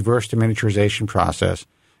reverse the miniaturization process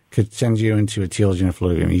could send you into a telogen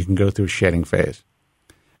effluvium. You can go through a shedding phase,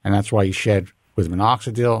 and that's why you shed with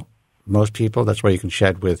minoxidil. Most people, that's why you can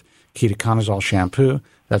shed with ketoconazole shampoo.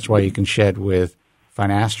 That's why you can shed with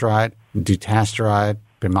finasteride, dutasteride,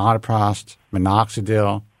 bimatoprost,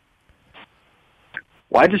 minoxidil.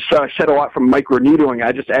 Well, I just shed a lot from microneedling.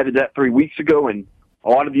 I just added that 3 weeks ago, and a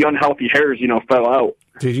lot of the unhealthy hairs, fell out.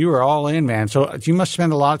 Dude, you were all in, man. So you must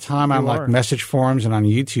spend a lot of time on like message forums and on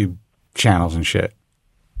YouTube channels and shit.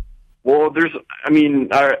 Well,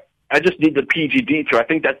 I just need the PGD too. I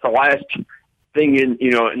think that's the last thing in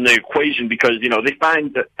the equation because they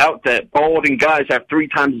find out that balding guys have 3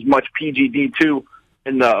 times as much PGD2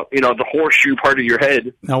 in the the horseshoe part of your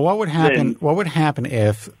head. Now, what would happen? Then- What would happen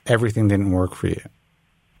if everything didn't work for you?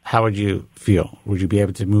 How would you feel? Would you be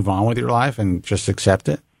able to move on with your life and just accept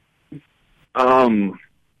it? I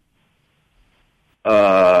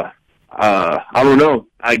don't know.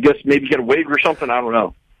 I guess maybe get a wig or something. I don't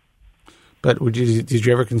know. But did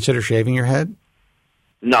you ever consider shaving your head?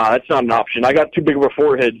 No, that's not an option. I got too big of a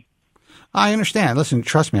forehead. I understand. Listen,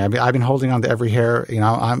 trust me. I've been holding on to every hair.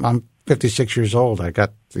 I'm 56 years old. I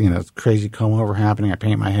got crazy comb over happening. I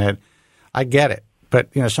paint my head. I get it. But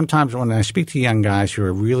sometimes when I speak to young guys who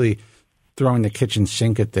are really throwing the kitchen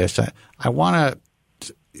sink at this, I want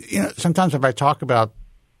to. Sometimes if I talk about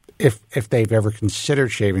if they've ever considered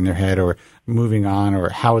shaving their head or moving on, or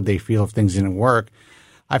how would they feel if things didn't work.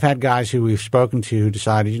 I've had guys who we've spoken to who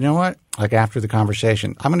decided, you know what? Like after the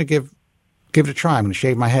conversation, I'm going to give it a try. I'm going to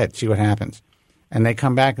shave my head, see what happens. And they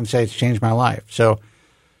come back and say it's changed my life. So,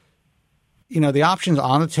 the option's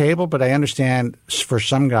on the table, but I understand for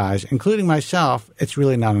some guys, including myself, it's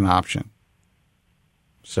really not an option.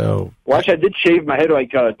 So, Well, actually, I did shave my head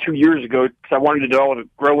like 2 years ago because I wanted it all to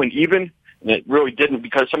grow in even, and it really didn't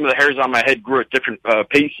because some of the hairs on my head grew at different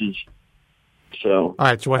paces. So, all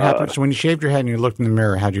right. So what happened? So when you shaved your head and you looked in the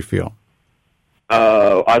mirror, how'd you feel?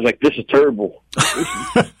 I was like, "This is terrible."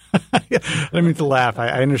 I didn't mean to laugh.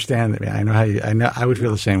 I understand that. I know how you. I know. I would feel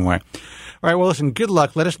the same way. All right. Well, listen. Good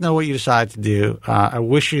luck. Let us know what you decide to do. I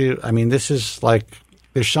wish you. I mean, this is like.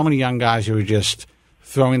 There's so many young guys who are just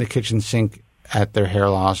throwing the kitchen sink at their hair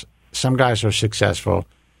loss. Some guys are successful.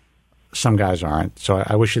 Some guys aren't. So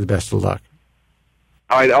I wish you the best of luck.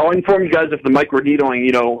 All right, I'll inform you guys if the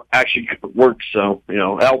microneedling, actually works. So,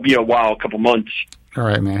 that'll be a while, a couple months. All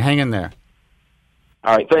right, man. Hang in there.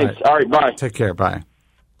 All right, thanks. All right, bye. Take care. Bye.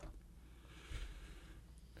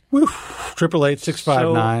 Woo.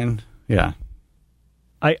 888-659. Yeah.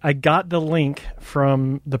 I got the link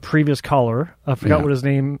from the previous caller. I forgot what his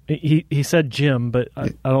name. He said Jim, but I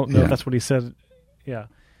don't know if that's what he said. Yeah.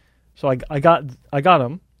 So I got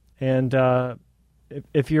him, and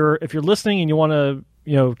if you're listening and you want to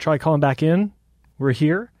try calling back in, we're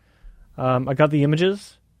here. I got the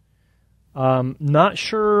images. Not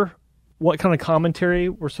sure what kind of commentary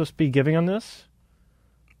we're supposed to be giving on this,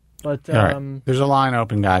 but all right. There's a line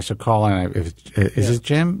open, guys. So call in. Is it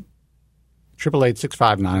Jim?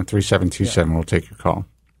 888-659-3727. Yeah. We'll take your call.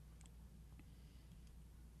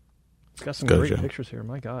 It's got some Go, great Joe. pictures here.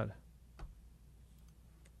 My God.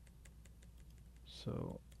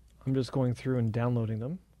 So I'm just going through and downloading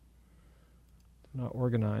them. They're not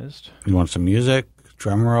organized. You want some music?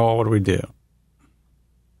 Drum roll? What do we do?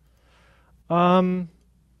 A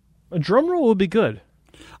drum roll would be good.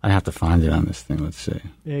 I have to find it on this thing. Let's see.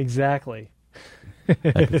 Exactly.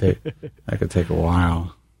 That could take a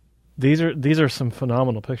while. These are some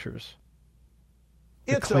phenomenal pictures.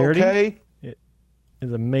 The clarity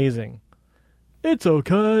is amazing. It's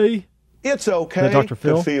okay. It's okay Dr.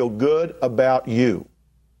 Phil? to feel good about you.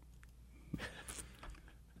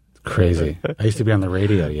 It's crazy. I used to be on the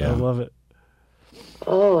radio, I yeah. love it.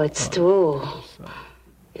 Oh, it's true.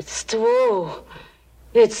 It's true.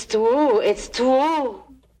 It's true. It's true.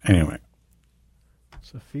 Anyway.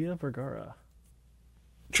 Sofia Vergara.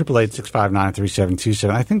 888-659-3727.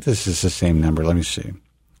 I think this is the same number. Let me see.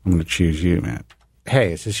 I'm going to choose you, man.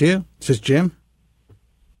 Hey, is this you? Is this Jim?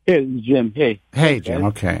 Hey, this is Jim. Hey. Hey, Jim.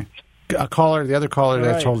 Okay. A caller, the other caller All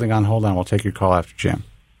that's right. holding on. Hold on. We'll take your call after Jim.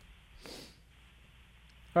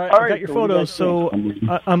 All right, All I right, got your so what do you photos.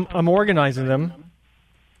 guys So I'm organizing them,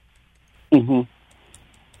 Mm-hmm.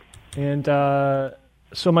 and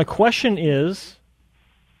so my question is,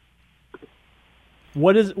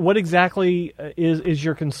 what exactly is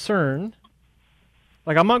your concern?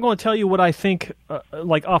 Like, I'm not going to tell you what I think,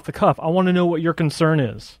 like off the cuff. I want to know what your concern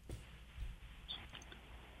is.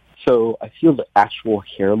 So I feel the actual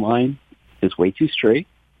hairline is way too straight.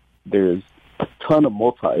 There's a ton of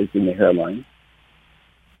multis in the hairline.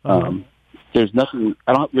 There's nothing.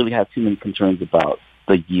 I don't really have too many concerns about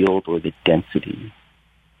the yield or the density.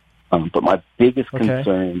 But my biggest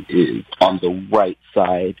concern is on the right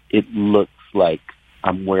side. It looks like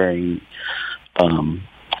I'm wearing, a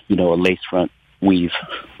lace front weave.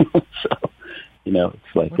 So,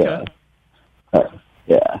 it's like,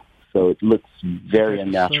 yeah. So it looks very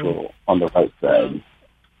unnatural on the right side.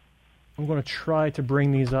 I'm going to try to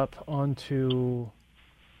bring these up onto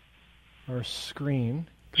our screen.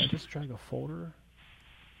 Can I just drag a folder?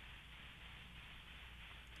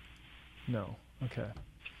 No. Okay.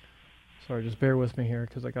 Sorry, just bear with me here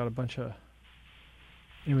because I got a bunch of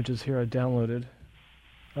images here I downloaded.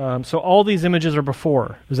 So all these images are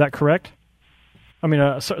before. Is that correct? I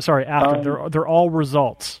mean, sorry, after. They're all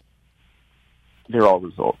results. They're all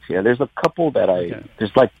results. Yeah, there's a couple that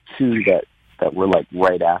there's like two that were like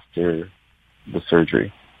right after the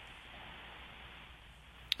surgery.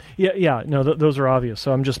 Yeah. No, those are obvious.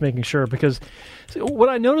 So I'm just making sure, because what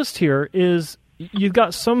I noticed here is you've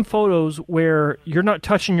got some photos where you're not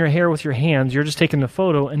touching your hair with your hands, you're just taking the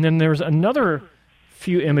photo, and then there's another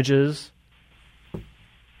few images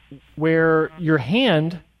where your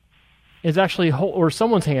hand is actually, or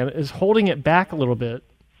someone's hand is holding it back a little bit,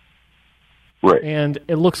 right? And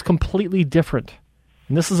it looks completely different.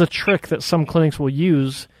 And this is a trick that some clinics will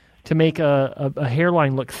use to make a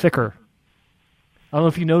hairline look thicker. I don't know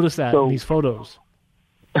if you noticed that in these photos.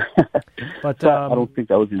 But I don't think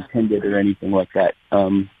that was intended or anything like that.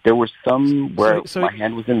 There were some where my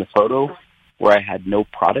hand was in the photo where I had no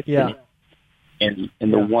product in it,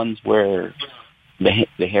 and the ones where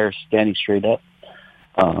the hair is standing straight up,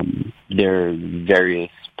 there are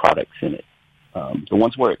various products in it. The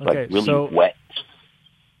ones where it's like really wet.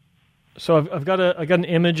 So I've got an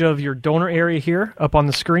image of your donor area here up on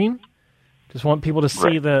the screen. Just want people to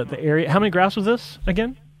see the area. How many grafts was this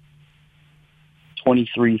again?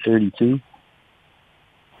 2332.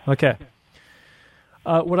 Okay.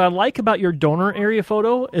 What I like about your donor area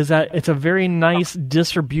photo is that it's a very nice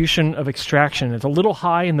distribution of extraction. It's a little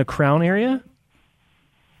high in the crown area,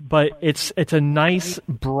 but it's a nice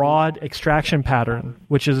broad extraction pattern,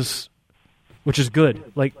 which is good.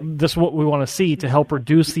 Like, this is what we want to see to help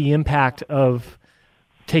reduce the impact of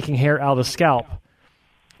taking hair out of the scalp,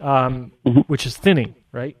 which is thinning,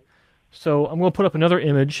 right? So I'm going to put up another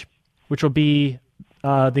image, which will be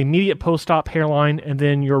the immediate post-op hairline, and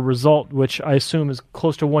then your result, which I assume is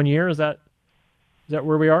close to 1 year. Is that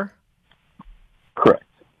where we are? Correct.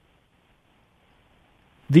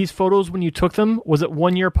 These photos, when you took them, was it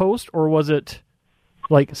 1 year post, or was it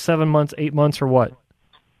like 7 months, 8 months, or what?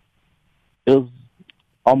 It was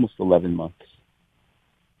almost 11 months.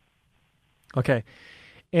 Okay.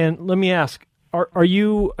 And let me ask, do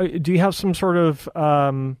you have some sort of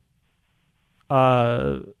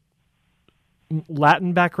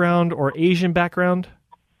Latin background or Asian background?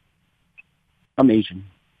 I'm Asian.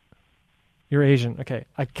 You're Asian. Okay.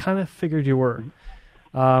 I kind of figured you were.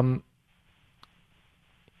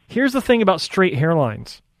 Here's the thing about straight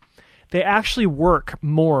hairlines. They actually work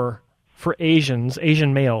more for Asian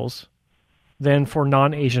males, than for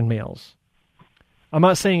non-Asian males. I'm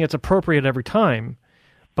not saying it's appropriate every time,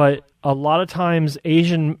 but a lot of times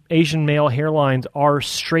Asian male hairlines are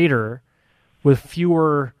straighter with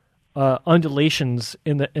fewer undulations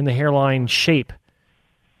in the hairline shape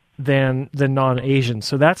than non-Asian.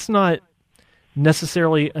 So that's not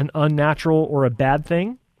necessarily an unnatural or a bad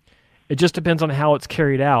thing. It just depends on how it's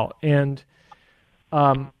carried out. And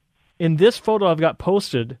in this photo I've got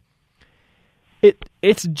posted,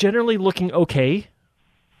 it's generally looking okay.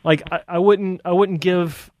 Like, I wouldn't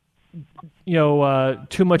give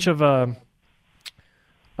too much of a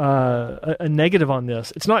negative on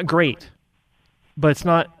this. It's not great, but it's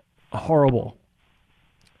not horrible.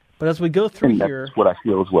 But as we go through here, that's what I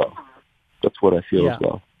feel as well. As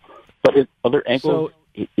well. But at other angles,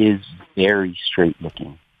 it is very straight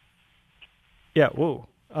looking. Yeah. Whoa.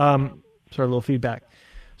 Sorry, a little feedback.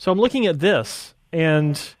 So I'm looking at this,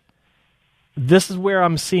 and this is where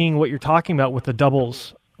I'm seeing what you're talking about with the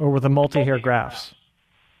doubles or with the multi-hair grafts.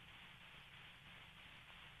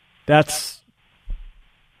 That's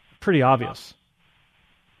pretty obvious.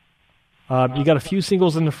 You got a few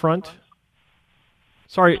singles in the front.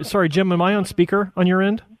 Sorry, Jim, am I on speaker on your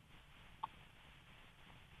end?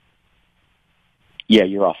 Yeah,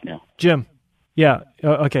 you're off now. Jim. Yeah.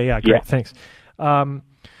 Okay. Yeah. Great. Yeah. Thanks.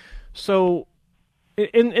 So,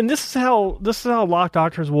 and this is how a lot of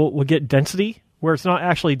doctors will get density, where it's not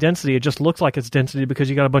actually density. It just looks like it's density because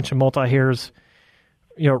you got a bunch of multi-hairs,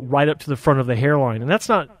 right up to the front of the hairline, and that's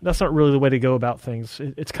not really the way to go about things.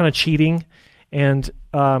 It's kind of cheating, and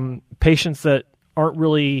patients that aren't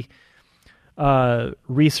really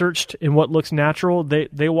researched in what looks natural,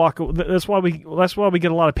 they walk. That's why we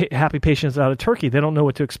get a lot of happy patients out of Turkey. They don't know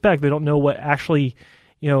what to expect. They don't know what actually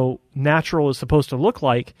natural is supposed to look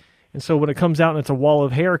like. And so when it comes out and it's a wall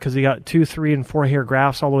of hair because you got 2, 3, and 4 hair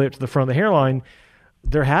grafts all the way up to the front of the hairline,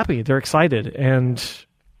 they're happy, they're excited, and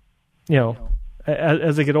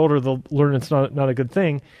as they get older, they'll learn it's not a good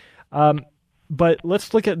thing. But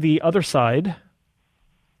let's look at the other side.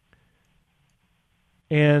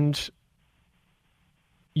 And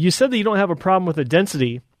you said that you don't have a problem with the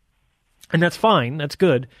density, and that's fine. That's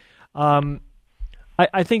good. I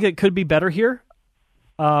think it could be better here.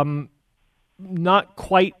 Not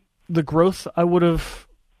quite the growth I would have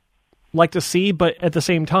liked to see, but at the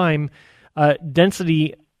same time,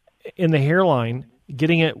 density in the hairline,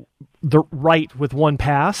 getting it right with one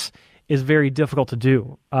pass is very difficult to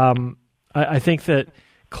do. I think that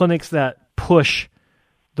clinics that push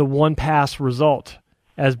the one pass result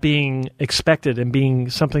as being expected and being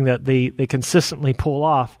something that they consistently pull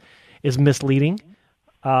off is misleading.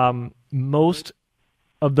 Most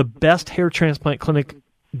of the best hair transplant clinic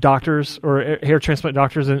doctors or hair transplant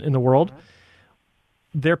doctors in the world,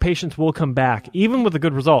 their patients will come back, even with a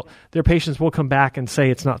good result, their patients will come back and say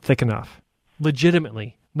it's not thick enough.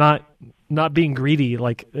 Legitimately, not being greedy,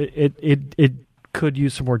 like it could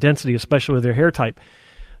use some more density, especially with their hair type.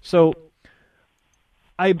 So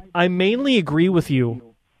I mainly agree with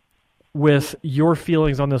you with your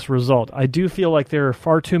feelings on this result. I do feel like there are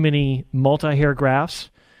far too many multi-hair grafts.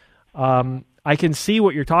 I can see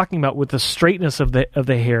what you're talking about with the straightness of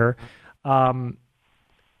the hair.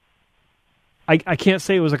 I can't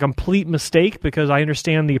say it was a complete mistake because I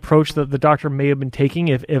understand the approach that the doctor may have been taking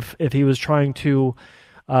if he was trying to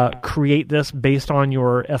create this based on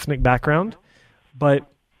your ethnic background. But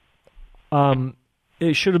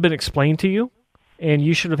it should have been explained to you, and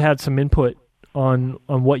you should have had some input on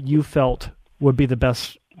what you felt would be the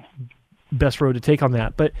best road to take on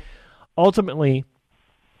that. But ultimately,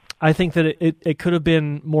 I think that it could have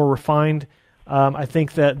been more refined. I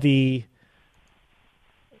think that the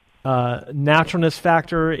naturalness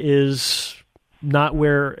factor is not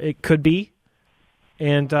where it could be.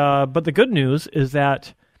 And but the good news is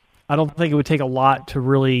that I don't think it would take a lot to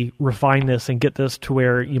really refine this and get this to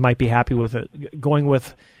where you might be happy with it. Going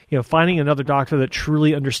with, finding another doctor that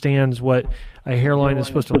truly understands what a hairline is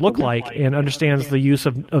supposed to look like and understands the use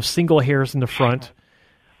of single hairs in the front.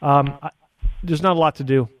 There's not a lot to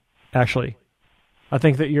do, actually. I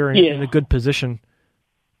think that you're in a good position.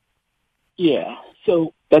 Yeah,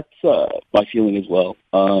 so that's my feeling as well.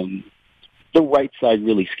 The right side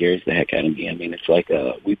really scares the heck out of me. I mean, it's like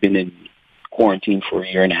we've been in quarantine for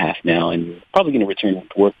 1.5 years now, and probably going to return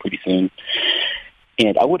to work pretty soon.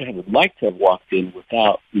 And I would have liked to have walked in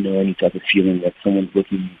without, any type of feeling that someone's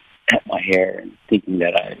looking at my hair and thinking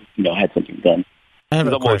that I, had something done. I have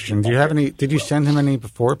a question. Did you send him any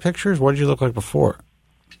before pictures? What did you look like before?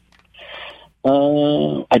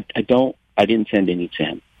 I didn't send any to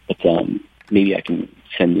him, but maybe I can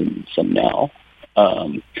send him some now.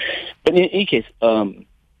 But in any case,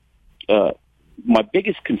 my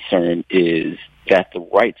biggest concern is that the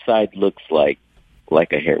right side looks like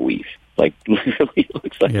a hair weave. Like literally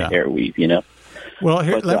looks like a hair weave, Well,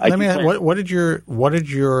 here, let me ask, what did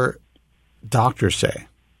your doctor say?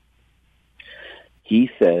 He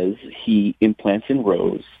says he implants in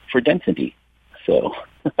rows for density. So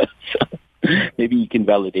maybe you can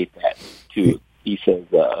validate that too. He says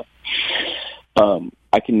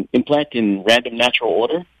I can implant in random natural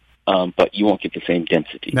order, but you won't get the same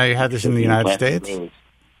density. Now you had this in the United States?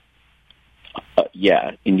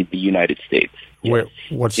 Yeah, in the United States. Yes. Where?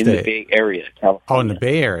 What state? In the Bay Area, California. Oh, in the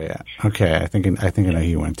Bay Area. Okay, I think I know who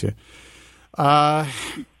you went to.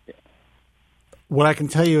 What I can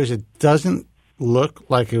tell you is it doesn't look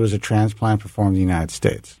like it was a transplant performed in the United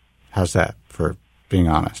States. How's that, for being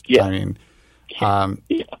honest? Yeah. I mean,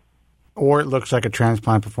 or it looks like a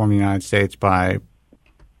transplant performed in the United States by,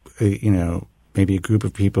 maybe a group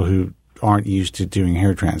of people who aren't used to doing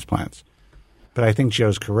hair transplants. But I think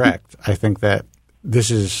Joe's correct. I think that this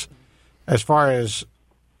is, as far as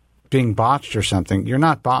being botched or something, you're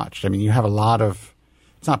not botched. I mean, you have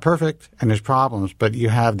it's not perfect and there's problems, but you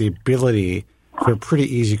have the ability for a pretty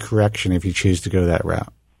easy correction if you choose to go that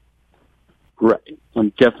route. Right. I'm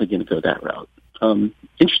definitely going to go that route.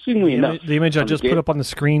 Interestingly enough, the image I just put up on the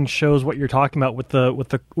screen shows what you're talking about with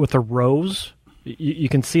the rows. You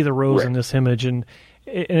can see the rows in this image, and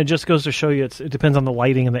it just goes to show you it depends on the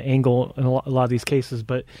lighting and the angle in a lot of these cases.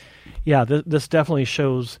 But yeah, this definitely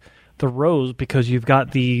shows the rows because you've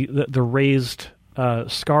got the raised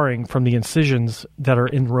scarring from the incisions that are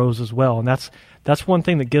in rows as well, and that's one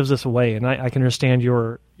thing that gives this away. And I can understand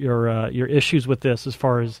your issues with this as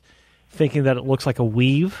far as thinking that it looks like a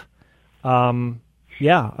weave.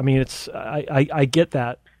 Yeah, I mean I get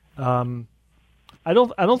that. I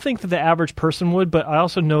don't think that the average person would, but I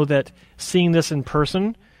also know that seeing this in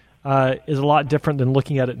person is a lot different than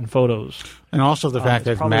looking at it in photos. And also the fact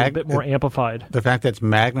that it's a bit more amplified. The fact that it's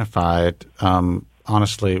magnified,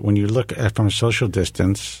 honestly, when you look at from a social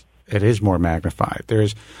distance, it is more magnified.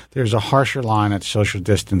 There's a harsher line at social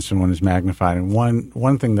distance when it's magnified. And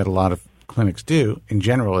one thing that a lot of clinics do in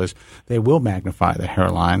general is they will magnify the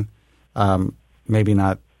hairline. Maybe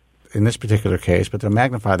not in this particular case, but they'll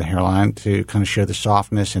magnify the hairline to kind of show the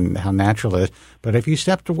softness and how natural it is. But if you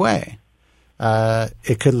stepped away,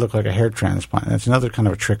 it could look like a hair transplant. That's another kind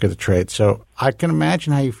of a trick of the trade. So I can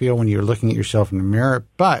imagine how you feel when you're looking at yourself in the mirror.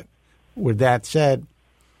 But with that said,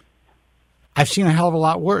 I've seen a hell of a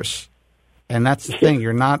lot worse. And that's the thing.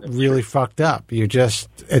 You're not really fucked up.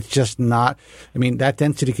 It's just not. I mean, that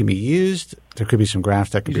density can be used. There could be some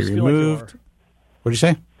grafts that can be removed. What did you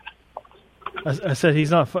say? I said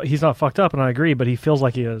he's not fucked up, and I agree, but he feels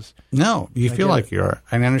like he is. No, you feel like you are.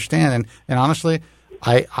 I understand. And honestly,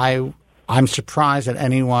 I'm surprised that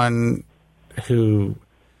anyone who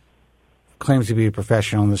claims to be a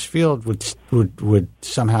professional in this field would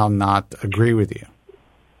somehow not agree with you.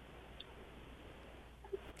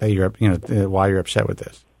 That why you're upset with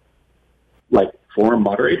this. Like forum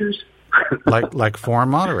moderators? like forum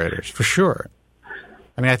moderators, for sure.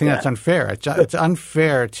 I mean, I think that's unfair. It's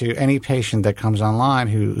unfair to any patient that comes online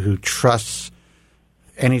who trusts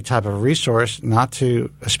any type of resource, not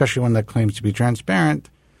to, especially one that claims to be transparent,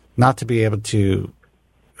 not to be able to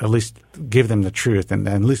at least give them the truth and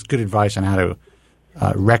at least good advice on how to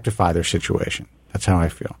rectify their situation. That's how I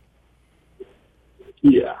feel.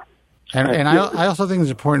 Yeah. And I also think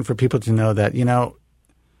it's important for people to know that,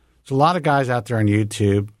 there's a lot of guys out there on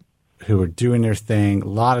YouTube who are doing their thing, a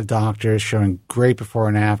lot of doctors showing great before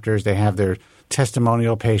and afters. They have their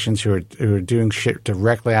testimonial patients who are doing shit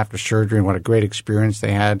directly after surgery and what a great experience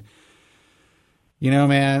they had.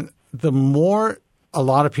 Man, the more a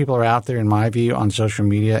lot of people are out there, in my view, on social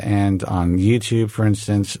media and on YouTube, for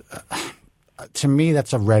instance, to me,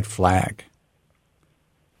 that's a red flag.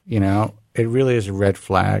 It really is a red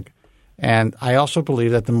flag. And I also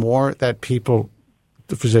believe that the more that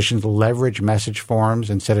the physicians leverage message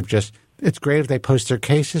forums instead of just, it's great if they post their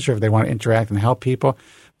cases or if they want to interact and help people.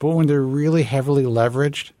 But when they're really heavily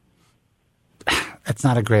leveraged, that's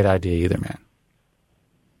not a great idea either, man.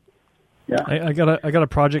 Yeah, I got a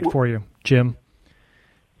project for you, Jim.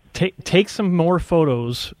 Take some more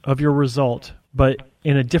photos of your result, but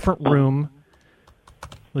in a different room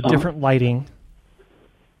with different lighting.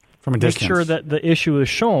 From a distance. Make sure that the issue is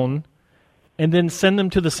shown, and then send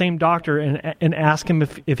them to the same doctor and ask him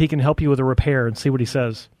if he can help you with a repair and see what he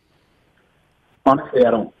says. Honestly,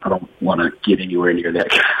 I don't want to get anywhere near that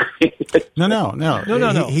guy.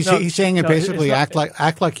 No. He's saying it basically act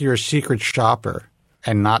like you're a secret shopper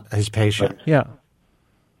and not his patient. Yeah,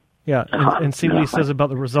 and see what he says about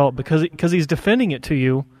the result because he's defending it to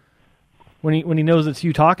you when he knows it's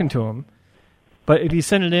you talking to him. But if you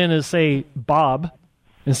send it in as, say, Bob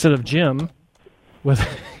instead of Jim, with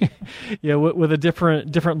with a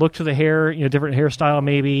different look to the hair, different hairstyle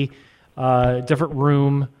maybe, different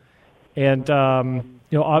room, and and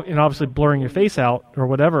obviously blurring your face out or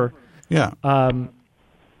whatever. Yeah.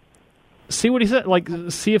 See what he said. Like,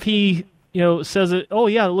 see if he says it. Oh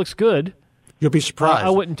yeah, it looks good. You'll be surprised. I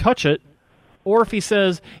wouldn't touch it. Or if he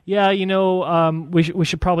says, yeah, we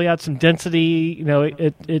should probably add some density.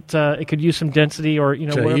 It could use some density, or so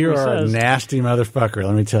whatever you he are says. a nasty motherfucker.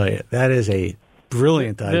 Let me tell you, that is a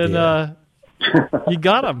brilliant idea. Then you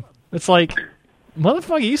got him. It's like,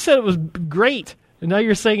 motherfucker, you said it was great, and now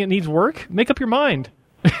you're saying it needs work. Make up your mind.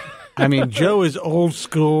 I mean, Joe is old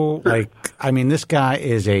school. This guy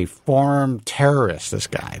is a forum terrorist. This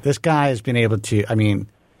guy has been able to. I mean,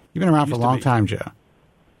 you've been around for a long time, Joe.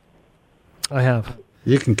 I have.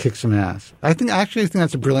 You can kick some ass. I actually think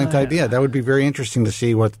that's a brilliant idea. That would be very interesting to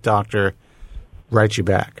see what the doctor writes you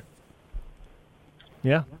back.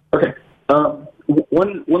 Yeah. Okay.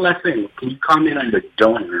 One last thing. Can you comment on the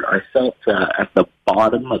donor? I felt at the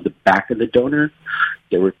bottom of the back of the donor,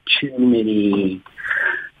 there were too many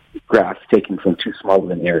grafts taken from too small of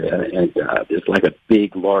an area, and there's like a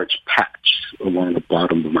big, large patch along the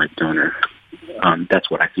bottom of my donor.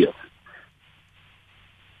 That's what I feel.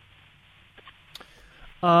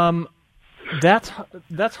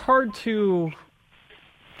 That's hard to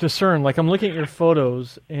discern. Like, I'm looking at your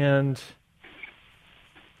photos, and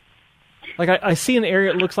like I see an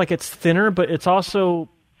area. It looks like it's thinner, but it's also,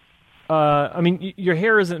 your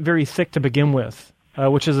hair isn't very thick to begin with,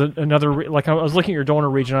 which is another. Like, I was looking at your donor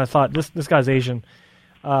region, and I thought this guy's Asian.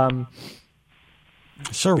 So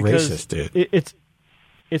racist, dude.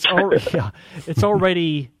 It's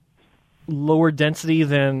already lower density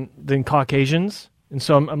than Caucasians. And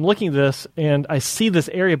so I'm looking at this, and I see this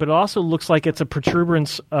area, but it also looks like it's a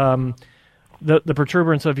protuberance, the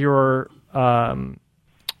protuberance of your,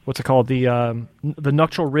 what's it called, the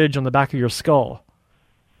nuchal ridge on the back of your skull.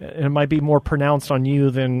 And it might be more pronounced on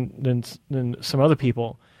you than some other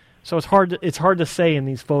people. So it's hard to say in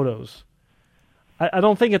these photos. I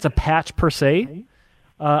don't think it's a patch per se.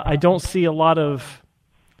 I don't see a lot of.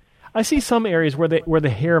 I see some areas where the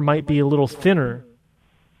hair might be a little thinner.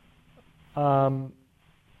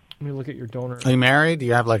 Let me look at your donor. Are you married? Do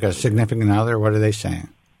you have like a significant other? What are they saying?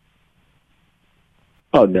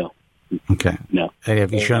 Oh, no. Okay. No. Hey,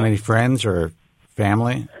 have you shown any friends or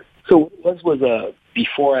family? So what was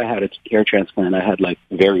before I had a hair transplant, I had like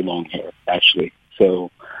very long hair, actually.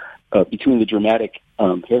 So between the dramatic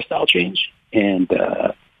hairstyle change and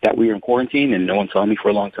that we were in quarantine and no one saw me for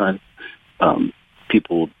a long time,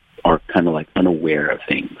 people are kind of like unaware of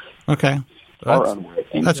things. Okay.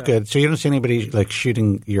 That's good. So you don't see anybody like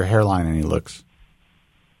shooting your hairline any looks?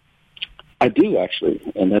 I do, actually,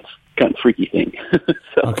 and that's kind of a freaky thing.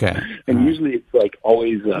 So, okay. And usually it's like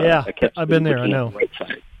always I've been there, I know. The right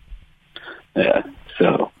side. Yeah,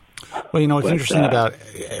 so... Well, you know, what's interesting about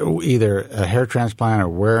either a hair transplant or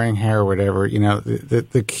wearing hair or whatever, you know,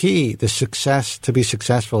 the key, to be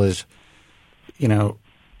successful is, you know,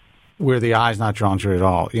 where the eye's not drawn to it at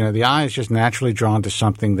all. You know, the eye is just naturally drawn to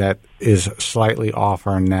something that is slightly off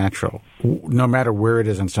our natural, no matter where it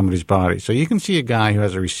is in somebody's body. So you can see a guy who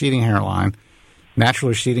has a receding hairline, natural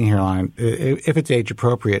receding hairline, if it's age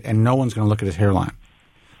appropriate, and no one's going to look at his hairline.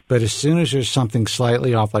 But as soon as there's something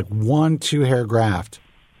slightly off, like 1-2 hair graft,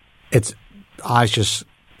 its eyes just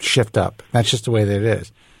shift up. That's just the way that it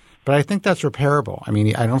is. But I think that's repairable. I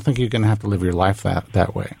mean, I don't think you're going to have to live your life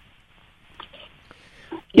that way.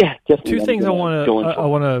 Yeah, definitely. Two things I want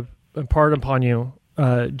to impart upon you,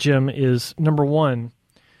 Jim, is number one,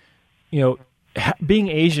 you know, being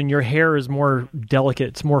Asian, your hair is more delicate,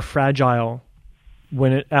 it's more fragile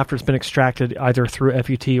after it's been extracted either through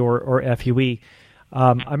FUT or FUE.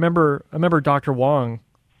 I remember Dr. Wong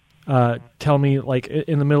tell me, like,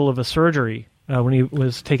 in the middle of a surgery when he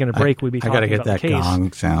was taking a break, we'd be talking about the case. I got to get that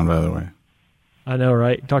gong sound, by the way. I know,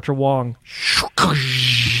 right? Dr. Wong.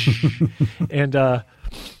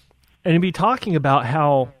 And he'd be talking about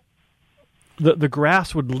how the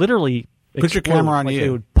grass would literally put your camera on like you. It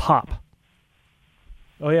would pop.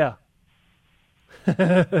 Oh, yeah.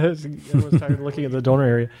 Everyone's tired of looking at the donor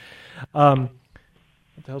area. What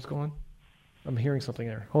the hell's going on? I'm hearing something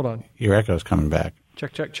there. Hold on. Your echo's coming back.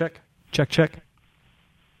 Check. Is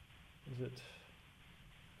it?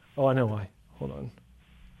 Oh, I know why. Hold on.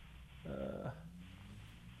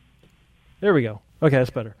 There we go. Okay, that's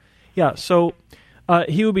better. Yeah, so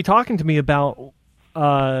he would be talking to me about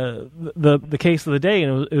the case of the day,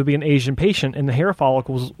 and it would be an Asian patient, and the hair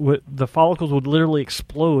follicles would literally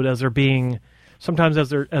explode as they're being, sometimes as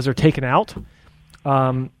they're taken out,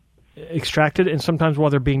 extracted, and sometimes while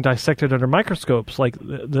they're being dissected under microscopes, like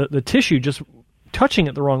the tissue just touching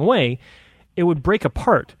it the wrong way, it would break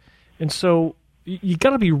apart. And so you got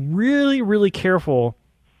to be really, really careful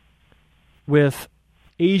with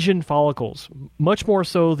Asian follicles, much more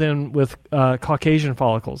so than with Caucasian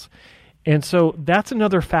follicles. And so that's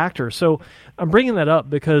another factor. So I'm bringing that up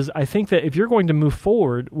because I think that if you're going to move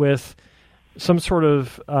forward with some sort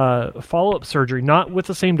of follow-up surgery, not with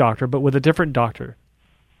the same doctor, but with a different doctor,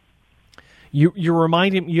 you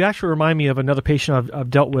actually remind me of another patient I've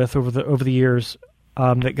dealt with over the years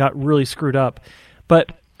that got really screwed up.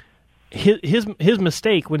 But his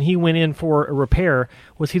mistake when he went in for a repair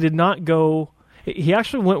was he did not go. He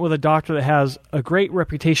actually went with a doctor that has a great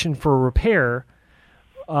reputation for repair,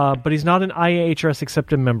 but he's not an IAHRS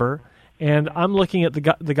accepted member. And I'm looking at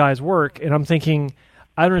the guy's work, and I'm thinking,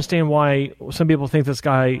 I don't understand why some people think this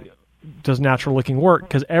guy does natural-looking work,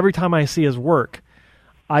 because every time I see his work,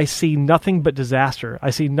 I see nothing but disaster. I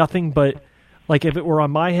see nothing but, like, if it were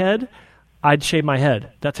on my head, I'd shave my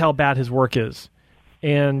head. That's how bad his work is.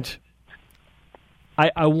 And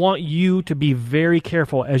I want you to be very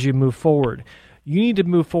careful as you move forward. You need to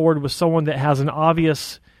move forward with someone that has an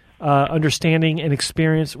obvious understanding and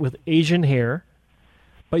experience with Asian hair,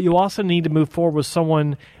 but you also need to move forward with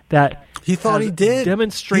someone that he thought he did.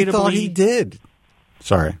 Demonstratively, he thought he did.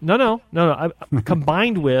 Sorry. No.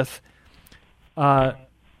 Combined with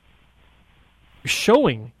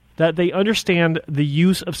showing that they understand the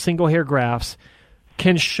use of single hair grafts,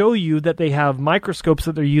 can show you that they have microscopes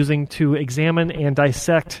that they're using to examine and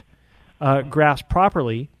dissect grafts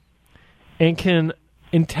properly, and can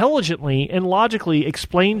intelligently and logically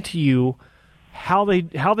explain to you how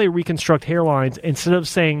they reconstruct hairlines instead of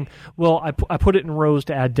saying, well, I put it in rows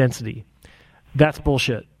to add density. That's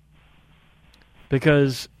bullshit.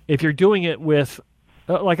 Because if you're doing it with,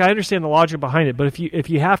 like, I understand the logic behind it, but if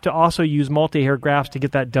you have to also use multi-hair grafts to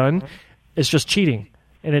get that done, it's just cheating,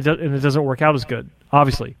 and it doesn't work out as good,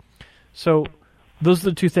 obviously. So those are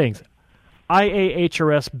the two things: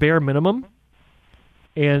 IAHRS bare minimum,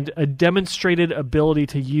 and a demonstrated ability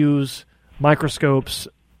to use microscopes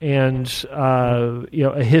and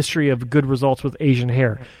a history of good results with Asian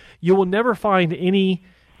hair. You will never find any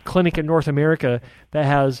clinic in North America that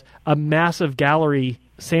has a massive gallery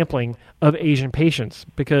sampling of Asian patients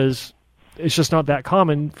because it's just not that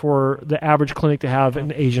common for the average clinic to have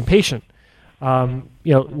an Asian patient.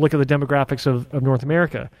 Look at the demographics of North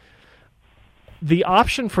America. The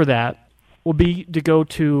option for that will be to go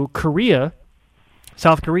to Korea,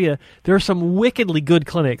 South Korea. There are some wickedly good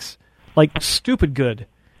clinics, like stupid good,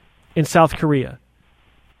 in South Korea.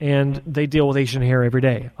 And they deal with Asian hair every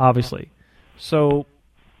day, obviously. So,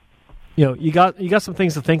 you got some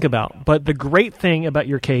things to think about. But the great thing about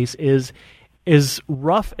your case is, as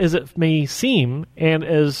rough as it may seem and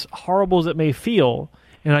as horrible as it may feel,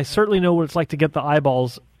 and I certainly know what it's like to get the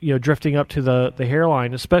eyeballs, drifting up to the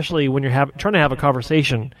hairline, especially when you're trying to have a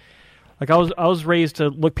conversation. Like I was raised to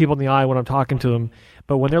look people in the eye when I'm talking to them,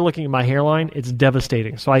 but when they're looking at my hairline, it's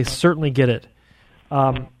devastating. So I certainly get it.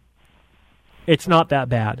 It's not that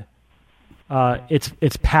bad.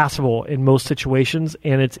 It's passable in most situations,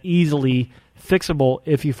 and it's easily fixable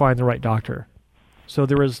if you find the right doctor. So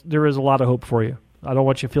there is a lot of hope for you. I don't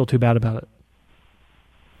want you to feel too bad about it.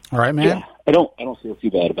 All right, man. Yeah, I don't feel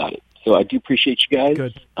too bad about it. So I do appreciate you guys.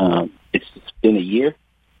 Good. It's been a year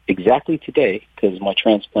exactly today because my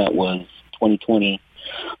transplant was 2020,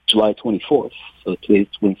 July 24th. So today's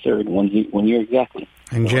 23rd, 1 year exactly.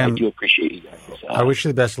 And so Jim, I do appreciate you guys. I wish you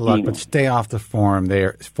the best of luck, but stay off the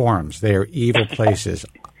forums. They are evil places.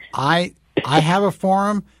 I have a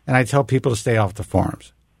forum, and I tell people to stay off the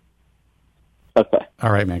forums. Okay.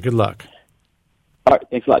 All right, man. Good luck. All right.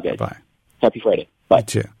 Thanks a lot, guys. Bye. Happy Friday. Bye. You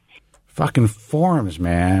too. Fucking forums,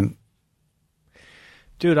 man.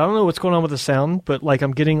 Dude, I don't know what's going on with the sound, but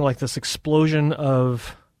I'm getting this explosion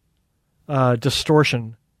of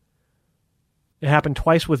distortion. It happened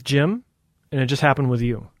twice with Jim, and it just happened with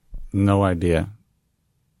you. No idea.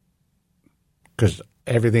 Because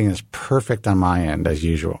everything is perfect on my end, as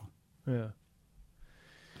usual. Yeah.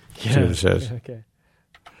 See what it says. Okay.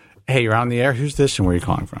 Hey, you're on the air. Who's this and where are you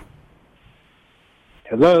calling from?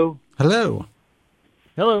 Hello. Hello.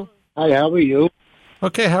 Hello. Hi, how are you?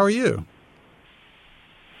 Okay, how are you?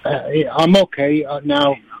 I'm okay.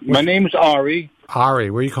 Now, my name is Ari. Ari,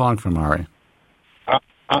 where are you calling from, Ari?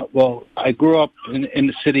 Well, I grew up in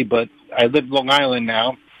the city, but I live Long Island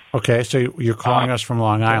now. Okay, so you're calling us from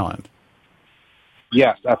Long Island.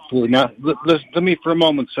 Yes, absolutely. Now, listen to me for a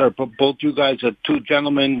moment, sir. But both you guys are two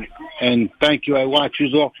gentlemen, and thank you. I watch you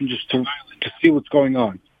often just to see what's going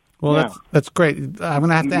on. Well, now, that's great. I'm going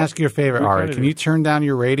to have to ask you a favor, Ari. Can you turn down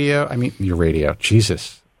your radio? I mean, your radio.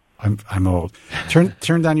 Jesus, I'm old.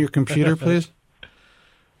 Turn down your computer, please.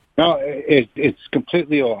 No, it's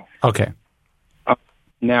completely off. Okay.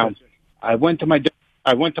 Now, I went to my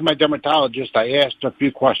dermatologist. I asked her a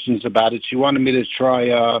few questions about it. She wanted me to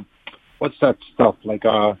try what's that stuff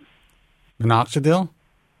Minoxidil?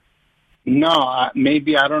 No,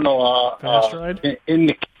 maybe I don't know. Finasteride?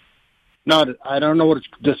 I don't know what it's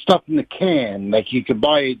the stuff in the can. Like you could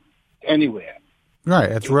buy it anywhere.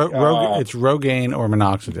 Right. It's it's Rogaine or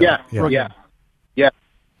Minoxidil. Yeah.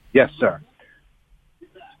 Yes, sir.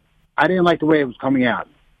 I didn't like the way it was coming out.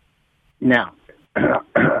 Now,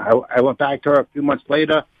 I went back to her a few months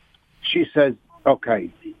later. She says,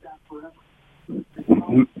 okay,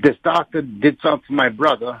 this doctor did something for my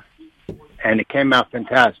brother, and it came out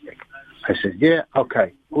fantastic. I said, yeah,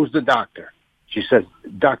 okay. Who's the doctor? She says,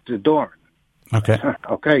 Dr. Doran. Okay.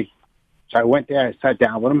 Okay. So I went there. I sat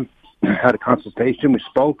down with him, had a consultation. We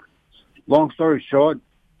spoke. Long story short,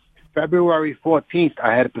 February 14th,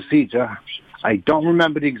 I had a procedure. I don't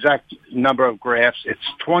remember the exact number of grafts. It's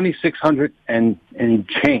 2,600 and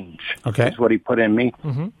change. Okay. Is what he put in me.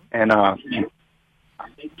 Mm-hmm. And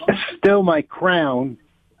still my crown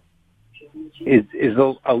is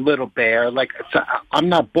a little bare. Like I'm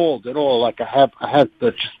not bald at all. Like I have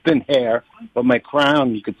the just thin hair, but my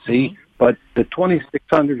crown you could see. But the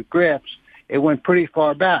 2,600 grafts, it went pretty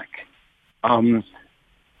far back. And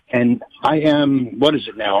I am, what is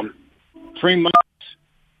it now? 3 months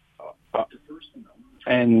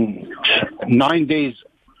and 9 days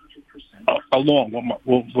along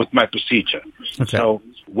with my procedure. Okay. So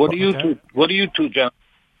what do you two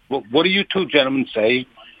gentlemen say?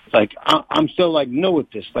 Like I'm still new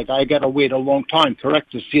at this. Like I got to wait a long time,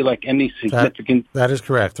 correct, to see any significant. That is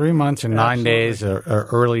correct. 3 months and 9 days are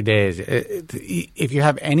early days. If you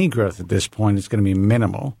have any growth at this point, it's going to be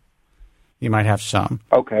minimal. You might have some.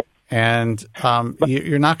 Okay. And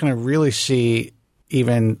you're not going to really see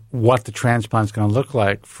even what the transplant is going to look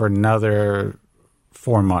like for another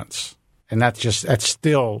 4 months, and that's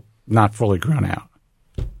still not fully grown out.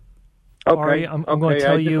 Okay. Ari, I'm going to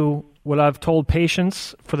tell you what I've told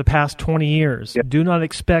patients for the past 20 years. Yep. Do not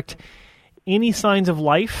expect any signs of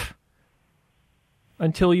life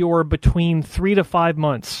until you're between 3 to 5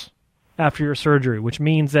 months after your surgery, which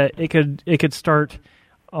means that it could start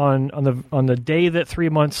on the day that 3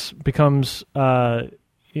 months becomes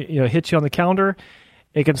hits you on the calendar.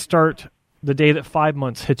 It can start the day that 5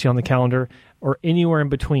 months hits you on the calendar, or anywhere in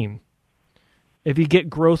between. If you get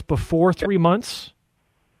growth before 3 months,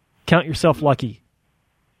 count yourself lucky.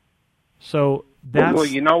 So that's well,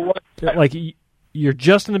 you know what? Like you're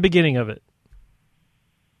just in the beginning of it.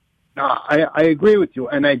 No, I agree with you,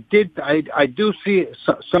 and I do see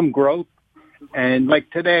some growth, and like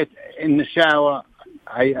today in the shower,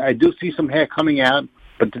 I do see some hair coming out,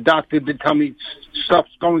 but the doctor did tell me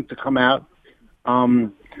stuff's going to come out.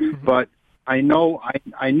 But I know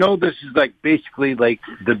this is like basically like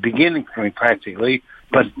the beginning for me practically.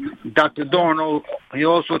 But Dr. Doran, he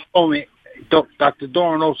also told me. Dr.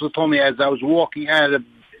 Doran also told me as I was walking out of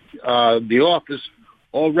the office,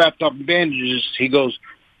 all wrapped up in bandages, he goes,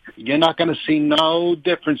 "You're not going to see no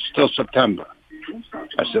difference till September."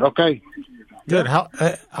 I said, "Okay." Good.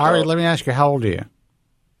 Ari, let me ask you, how old are you?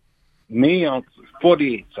 Me, I'm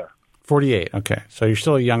 48, sir. 48. Okay, so you're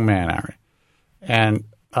still a young man, Ari. And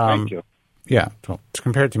thank you. Yeah, well,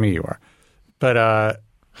 compared to me, you are. But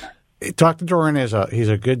Dr. Doran he's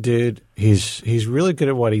a good dude. He's really good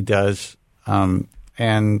at what he does,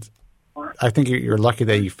 and I think you're lucky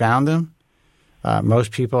that you found him.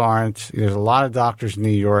 Most people aren't. There's a lot of doctors in New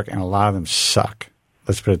York, and a lot of them suck.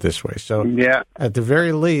 Let's put it this way. So, yeah, at the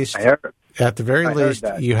very least,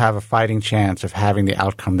 you have a fighting chance of having the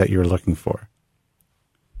outcome that you're looking for.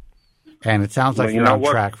 And it sounds like you're on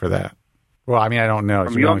track for that. Well, I mean, I don't know.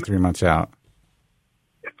 You're only 3 months out.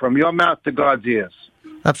 From your mouth to God's ears.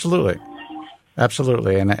 Absolutely.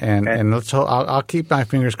 And let's hope, I'll keep my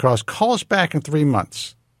fingers crossed. Call us back in 3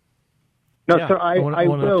 months. No, sir, I want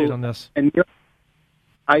will. an update on this. And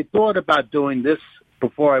I thought about doing this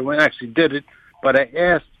before I actually did it, but I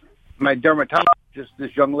asked my dermatologist,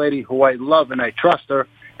 this young lady who I love and I trust her,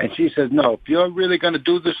 and she says, "No, if you're really going to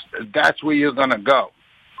do this, that's where you're going to go."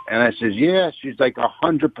 And I says, "Yeah." She's like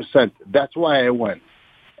 100%. That's why I went.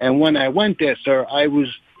 And when I went there, sir, I was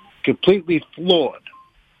completely floored.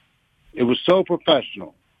 It was so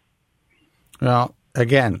professional. Well,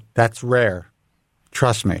 again, that's rare.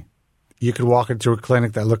 Trust me. You could walk into a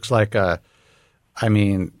clinic that looks like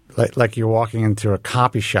like you're walking into a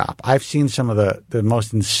copy shop. I've seen some of the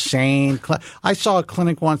most insane. I saw a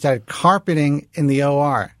clinic once that had carpeting in the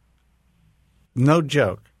OR. No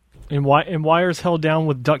joke. And wires held down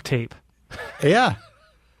with duct tape. Yeah.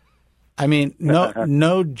 I mean,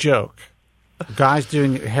 no joke. Guys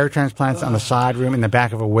doing hair transplants on the side room in the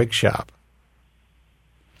back of a wig shop.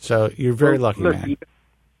 So you're very lucky, man.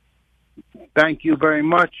 Thank you very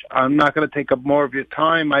much. I'm not going to take up more of your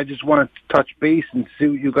time. I just wanted to touch base and see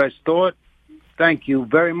what you guys thought. Thank you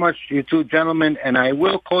very much, you two gentlemen, and I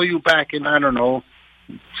will call you back in, I don't know,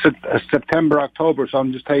 September, October, so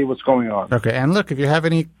I'm just tell you what's going on. Okay, and look, if you have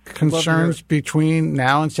any concerns between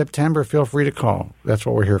now and September, feel free to call. That's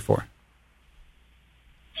what we're here for.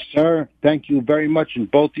 Sir, thank you very much,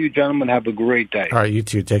 and both of you gentlemen have a great day. All right, you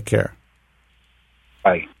too. Take care.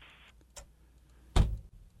 Bye.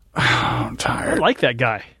 I'm tired. I like that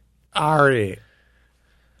guy. Ari.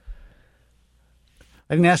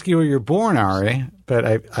 I didn't ask you where you're born, Ari, but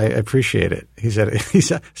I appreciate it. He said,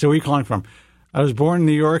 so where are you calling from? I was born in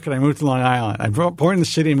New York and I moved to Long Island. I was born in the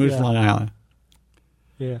city and moved to Long Island.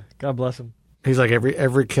 Yeah, God bless him. He's like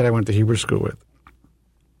every kid I went to Hebrew school with.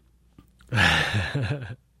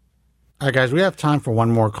 All right, guys, we have time for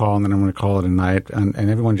one more call, and then I'm going to call it a night. And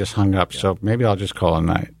everyone just hung up, so maybe I'll just call it a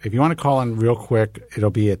night. If you want to call in real quick,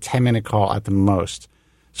 it'll be a 10-minute call at the most.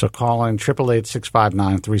 So call in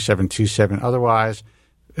 888-659-3727. Otherwise,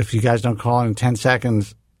 if you guys don't call in 10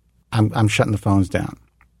 seconds, I'm shutting the phones down.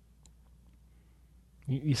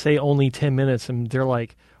 You say only 10 minutes, and they're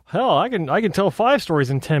like, hell, I can tell 5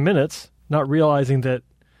 stories in 10 minutes, not realizing that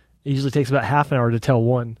it usually takes about half an hour to tell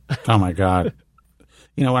one. Oh, my God.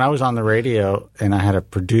 You know, when I was on the radio and I had a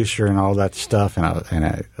producer and all that stuff and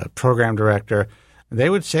a program director, they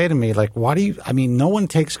would say to me, like, no one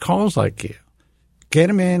takes calls like you. Get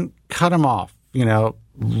them in, cut them off,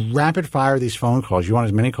 rapid fire these phone calls. You want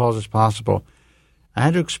as many calls as possible. I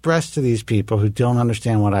had to express to these people who don't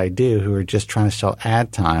understand what I do, who are just trying to sell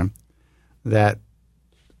ad time, that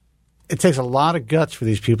it takes a lot of guts for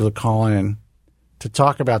these people to call in to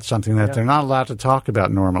talk about something that they're not allowed to talk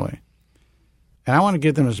about normally. And I want to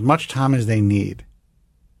give them as much time as they need.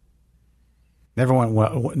 Never went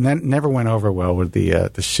over well with the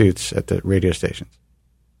suits at the radio stations.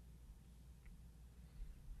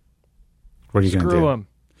 What are you going to do? Screw them.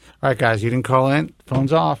 All right, guys, you didn't call in.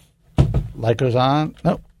 Phone's off. Light goes on.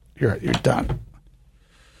 Nope, you're done.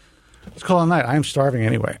 Let's call it a night. I am starving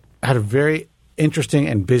anyway. had a very interesting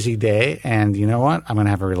and busy day, and you know what? I'm going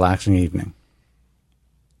to have a relaxing evening.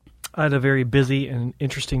 I had a very busy and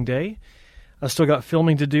interesting day. I still got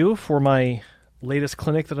filming to do for my latest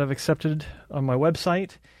clinic that I've accepted on my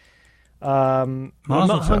website. I'm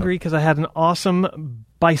not hungry because I had an awesome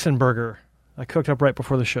bison burger I cooked up right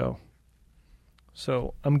before the show.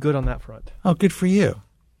 So I'm good on that front. Oh, good for you.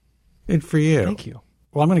 Good for you. Thank you.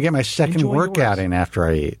 Well, I'm going to get my second workout in after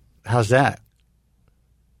I eat. How's that?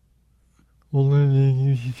 Well,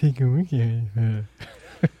 you should take a workout.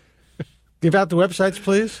 Give out the websites,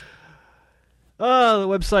 please. The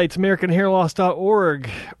website's AmericanHairLoss.org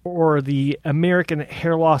or the American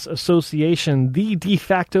Hair Loss Association, the de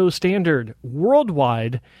facto standard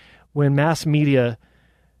worldwide when mass media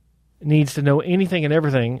needs to know anything and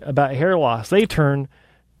everything about hair loss. They turn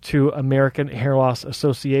to American Hair Loss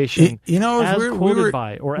Association as quoted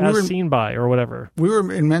by or as seen by or whatever. We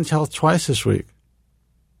were in Men's Health twice this week.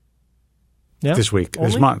 Yeah? This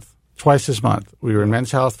month. Twice this month. We were in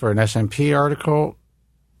Men's Health for an SMP article,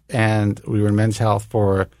 and we were in Men's Health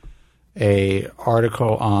for a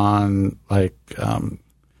article on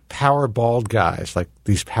power bald guys, like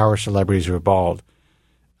these power celebrities who are bald.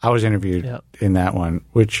 I was interviewed in that one,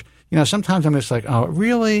 which, sometimes I'm just like, oh,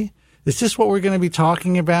 really? Is this what we're going to be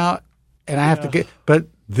talking about? And I have to but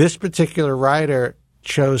this particular writer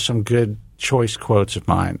chose some good choice quotes of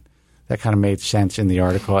mine that kind of made sense in the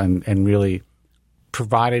article and really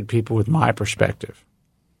provided people with my perspective.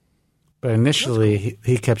 But initially,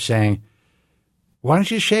 he kept saying, why don't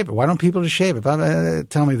you shave it? Why don't people just shave it?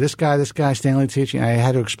 Tell me this guy, Stanley Tucci. And I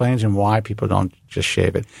had to explain to him why people don't just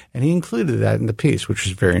shave it. And he included that in the piece, which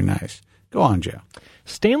was very nice. Go on, Joe.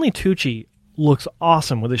 Stanley Tucci looks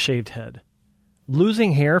awesome with a shaved head.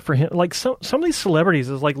 Losing hair for him, like some of these celebrities,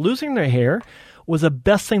 is like losing their hair was the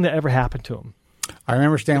best thing that ever happened to him. I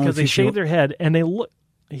remember Stanley because they Tucci, shaved their head and they look.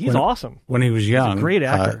 He's awesome. When he was young, he's a great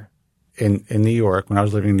actor. In New York, when I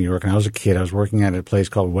was living in New York, and I was a kid, I was working at a place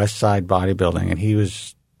called West Side Bodybuilding, and he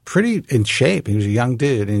was pretty in shape. He was a young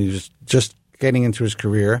dude, and he was just getting into his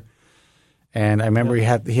career. And I remember he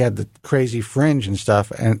had the crazy fringe and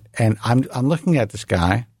stuff. And I'm looking at this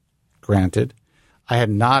guy. Granted, I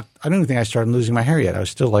don't even think I started losing my hair yet. I was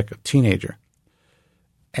still like a teenager,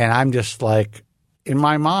 and I'm just like, in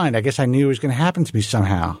my mind, I guess I knew it was going to happen to me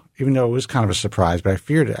somehow, even though it was kind of a surprise. But I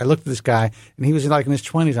feared it. I looked at this guy, and he was like in his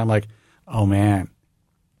 20s. I'm like, oh man,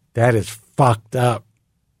 that is fucked up.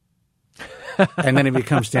 And then he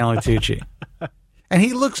becomes Stanley Tucci, and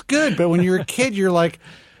he looks good. But when you're a kid, you're like,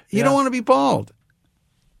 you don't want to be bald.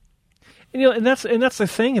 And that's the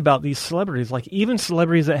thing about these celebrities. Like even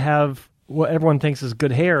celebrities that have what everyone thinks is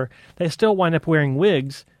good hair, they still wind up wearing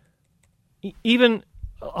wigs. Even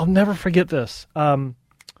I'll never forget this.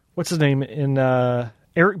 What's his name?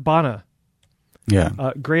 Eric Bana.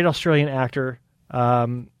 Yeah, great Australian actor.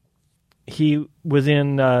 He was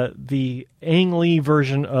in the Ang Lee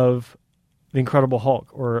version of The Incredible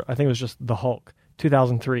Hulk, or I think it was just The Hulk,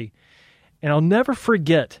 2003. And I'll never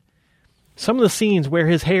forget some of the scenes where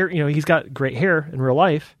his hair, he's got great hair in real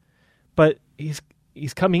life, but he's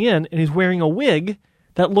coming in and he's wearing a wig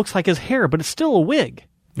that looks like his hair, but it's still a wig.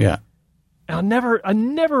 Yeah. And I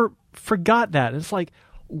never forgot that. It's like,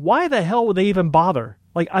 why the hell would they even bother?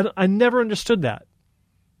 Like, I never understood that.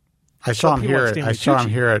 I saw him here. I saw him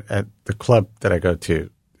here at the club that I go to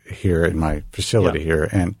here in my facility here,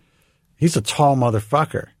 and he's a tall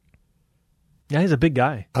motherfucker. Yeah, he's a big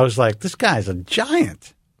guy. I was like, this guy's a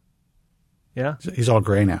giant. Yeah, he's all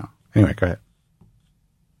gray now. Anyway, go ahead.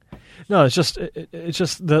 No, it's just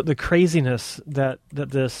the craziness that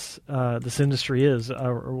this industry is,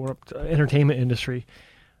 or entertainment industry.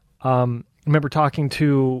 I remember talking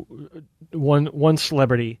to one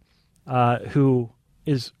celebrity who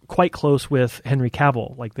is quite close with Henry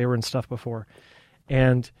Cavill, like they were in stuff before,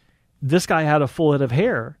 and this guy had a full head of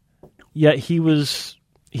hair, yet he was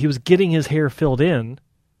getting his hair filled in.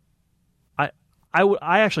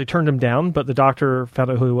 I actually turned him down, but the doctor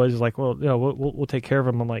found out who he was. He's like, well, we'll take care of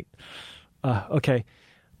him. I'm like, okay.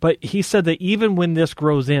 But he said that even when this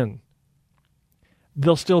grows in,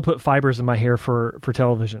 they'll still put fibers in my hair for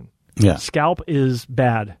television. Yeah. Scalp is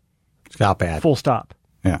bad. Scalp bad. Full stop.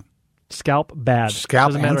 Yeah. Scalp bad. Scalp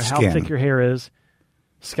doesn't matter and how skin. thick your hair is.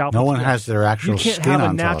 Scalp. No one has their actual skin on television. You can't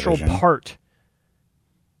have a natural television. part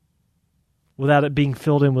without it being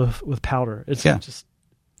filled in with powder. It's just,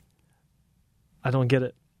 I don't get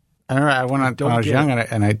it. I remember when I was young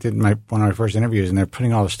and I did one of my first interviews, and they're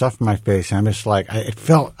putting all the stuff in my face, and I'm just like, I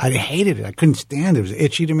hated it. I couldn't stand it. It was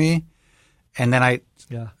itchy to me. And then I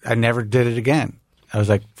never did it again. I was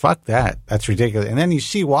like, fuck that. That's ridiculous. And then you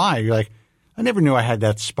see why. You're like, I never knew I had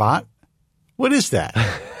that spot. What is that?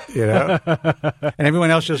 you know? And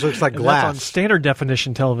everyone else just looks like And glass. that's on standard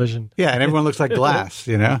definition television. Yeah, and everyone looks like glass,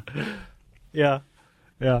 you know? Yeah.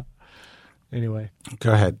 Yeah. Anyway.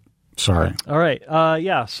 Go ahead. Sorry. All right.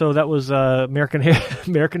 Yeah. So that was American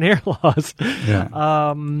hair laws. Yeah.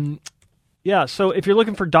 Yeah. So if you're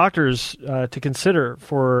looking for doctors to consider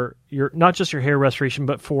for your not just your hair restoration,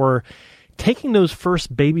 but for taking those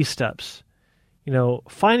first baby steps, you know,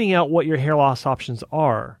 finding out what your hair loss options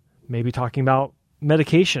are, maybe talking about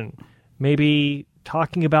medication, maybe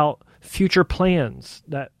talking about future plans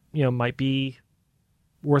that, you know, might be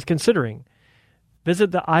worth considering.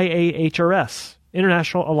 Visit the IAHRS,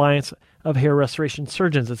 International Alliance of Hair Restoration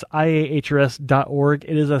Surgeons. It's IAHRS.org.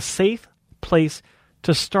 It is a safe place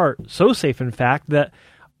to start. So safe, in fact, that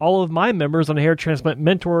all of my members on Hair Transplant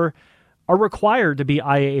Mentor are required to be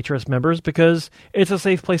IAHRS members because it's a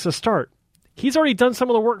safe place to start. He's already done some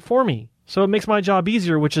of the work for me, so it makes my job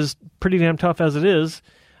easier, which is pretty damn tough as it is.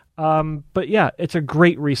 But yeah, it's a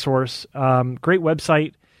great resource, great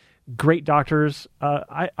website, great doctors.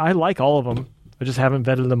 I like all of them. I just haven't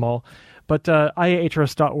vetted them all. But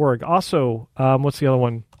IAHRS.org. Also, what's the other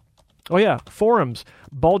one? Oh, yeah, forums.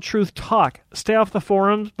 Bald Truth Talk. Stay off the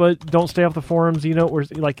forums, but don't stay off the forums. You know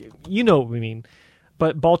what we mean.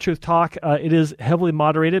 But Bald Truth Talk, it is heavily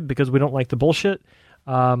moderated because we don't like the bullshit.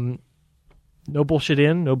 No bullshit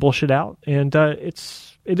in, no bullshit out, and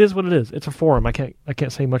it is what it is. It's a forum. I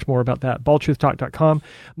can't say much more about that. Baldtruthtalk.com.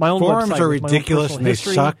 My own forums website are ridiculous and they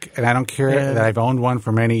suck, and I don't care that I've owned one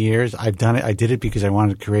for many years. I've done it. I did it because I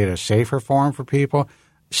wanted to create a safer forum for people.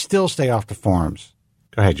 Still stay off the forums.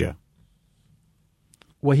 Go ahead, Joe.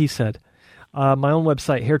 What he said. My own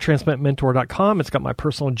website, hairtransplantmentor.com. It's got my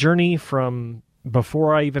personal journey from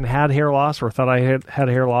before I even had hair loss or thought I had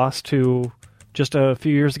hair loss to just a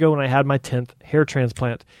few years ago when I had my 10th hair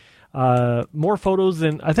transplant. More photos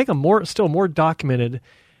than, I think I'm still more documented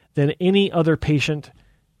than any other patient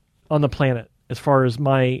on the planet as far as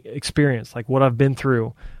my experience, like what I've been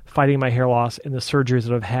through fighting my hair loss and the surgeries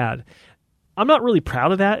that I've had. I'm not really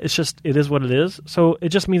proud of that. It's just, it is what it is. So it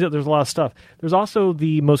just means that there's a lot of stuff. There's also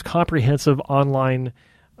the most comprehensive online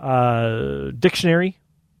dictionary,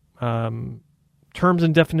 terms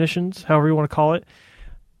and definitions, however you want to call it,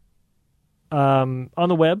 on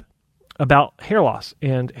the web about hair loss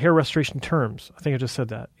and hair restoration terms. I think I just said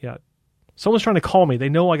that. Yeah. Someone's trying to call me. They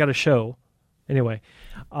know I got a show. Anyway.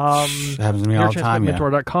 That happens to me all the time, yeah.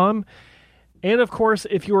 hairtransplantmentor.com. And, of course,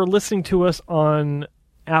 if you are listening to us on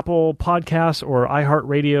Apple Podcasts or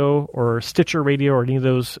iHeartRadio or Stitcher Radio or any of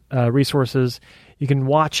those resources, you can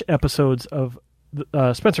watch episodes of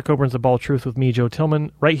Spencer Coburn's The Bald Truth with me, Joe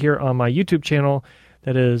Tillman, right here on my YouTube channel.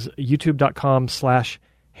 That is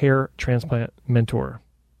youtube.com/Hair Transplant Mentor.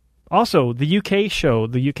 Also, the UK show,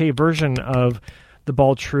 the UK version of The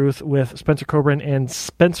Bald Truth with Spencer Coburn and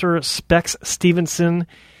Spencer Specs Stevenson.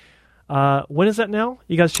 When is that now?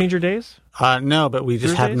 You guys change your days? No, but we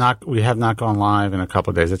just have not gone live in a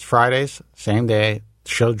couple of days. It's Fridays, same day. The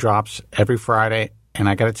show drops every Friday, and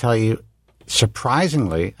I got to tell you,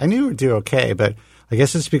 surprisingly, I knew it would do okay, but I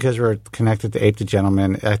guess it's because we're connected to Ape the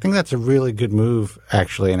Gentleman. I think that's a really good move,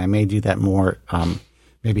 actually, and I may do that more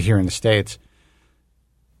maybe here in the States.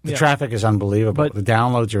 The traffic is unbelievable. But the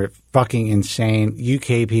downloads are fucking insane.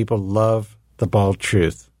 UK people love The Bald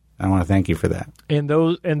Truth. I want to thank you for that. And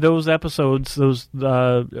those episodes,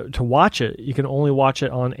 to watch it, you can only watch it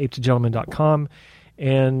on apetoGentleman.com,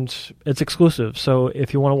 and it's exclusive. So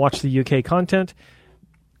if you want to watch the UK content,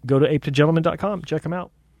 go to apetoGentleman.com. Check them out.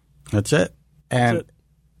 That's it. And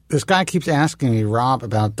this guy keeps asking me, Rob,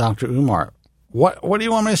 about Dr. Umar. What do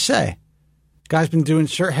you want me to say? Guy's been doing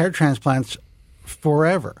hair transplants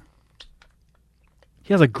forever.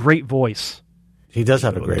 He has a great voice. He does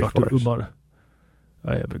have a great voice. Dr. Umar.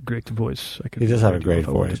 I have a great voice. He does have a great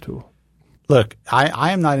voice. Look,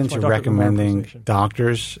 I am not into recommending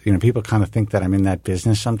doctors. You know, people kind of think that I'm in that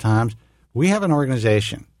business sometimes. We have an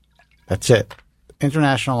organization. That's it.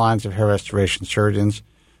 International Alliance of Hair Restoration Surgeons.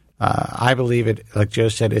 I believe it, like Joe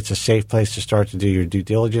said, it's a safe place to start to do your due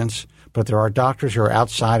diligence. But there are doctors who are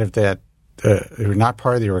outside of that, who are not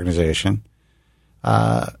part of the organization,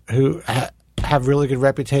 who have really good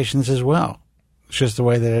reputations as well. It's just the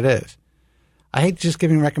way that it is. I hate just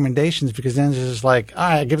giving recommendations because then it's just like, all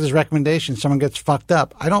right, I give this recommendation, someone gets fucked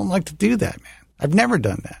up. I don't like to do that, man. I've never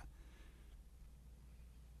done that.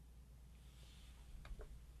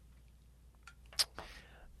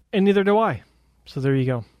 And neither do I. So there you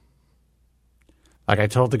go. Like I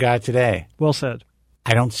told the guy today. Well said.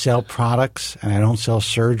 I don't sell products and I don't sell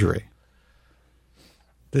surgery.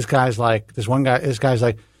 This guy's like,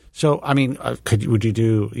 So, I mean, would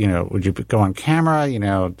you go on camera,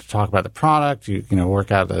 to talk about the product,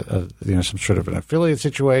 work out some sort of an affiliate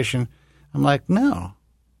situation? I'm like, no.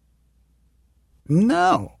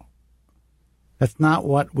 That's not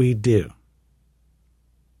what we do.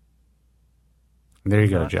 There you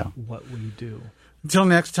go, Joe. What we do. Until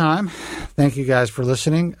next time, thank you guys for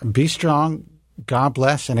listening. Be strong. God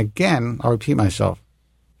bless. And again, I'll repeat myself.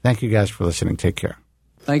 Thank you guys for listening. Take care.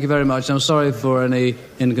 Thank you very much. I'm sorry for any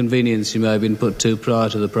inconvenience you may have been put to prior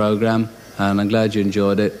to the programme, and I'm glad you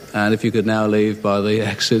enjoyed it. And if you could now leave by the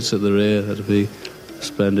exits at the rear, that'd be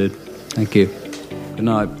splendid. Thank you. Good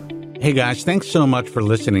night. Hey guys, thanks so much for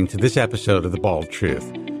listening to this episode of The Bald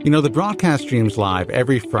Truth. The broadcast streams live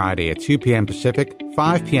every Friday at 2 p.m. Pacific,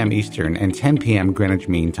 5 p.m. Eastern, and 10 p.m. Greenwich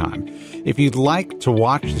Mean Time. If you'd like to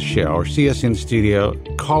watch the show or see us in studio,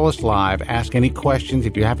 call us live, ask any questions.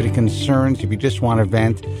 If you have any concerns, if you just want to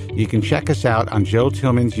vent, you can check us out on Joe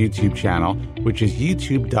Tillman's YouTube channel, which is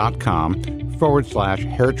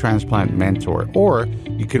youtube.com/hair transplant mentor. Or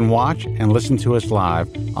you can watch and listen to us live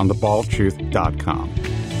on thebaldtruth.com.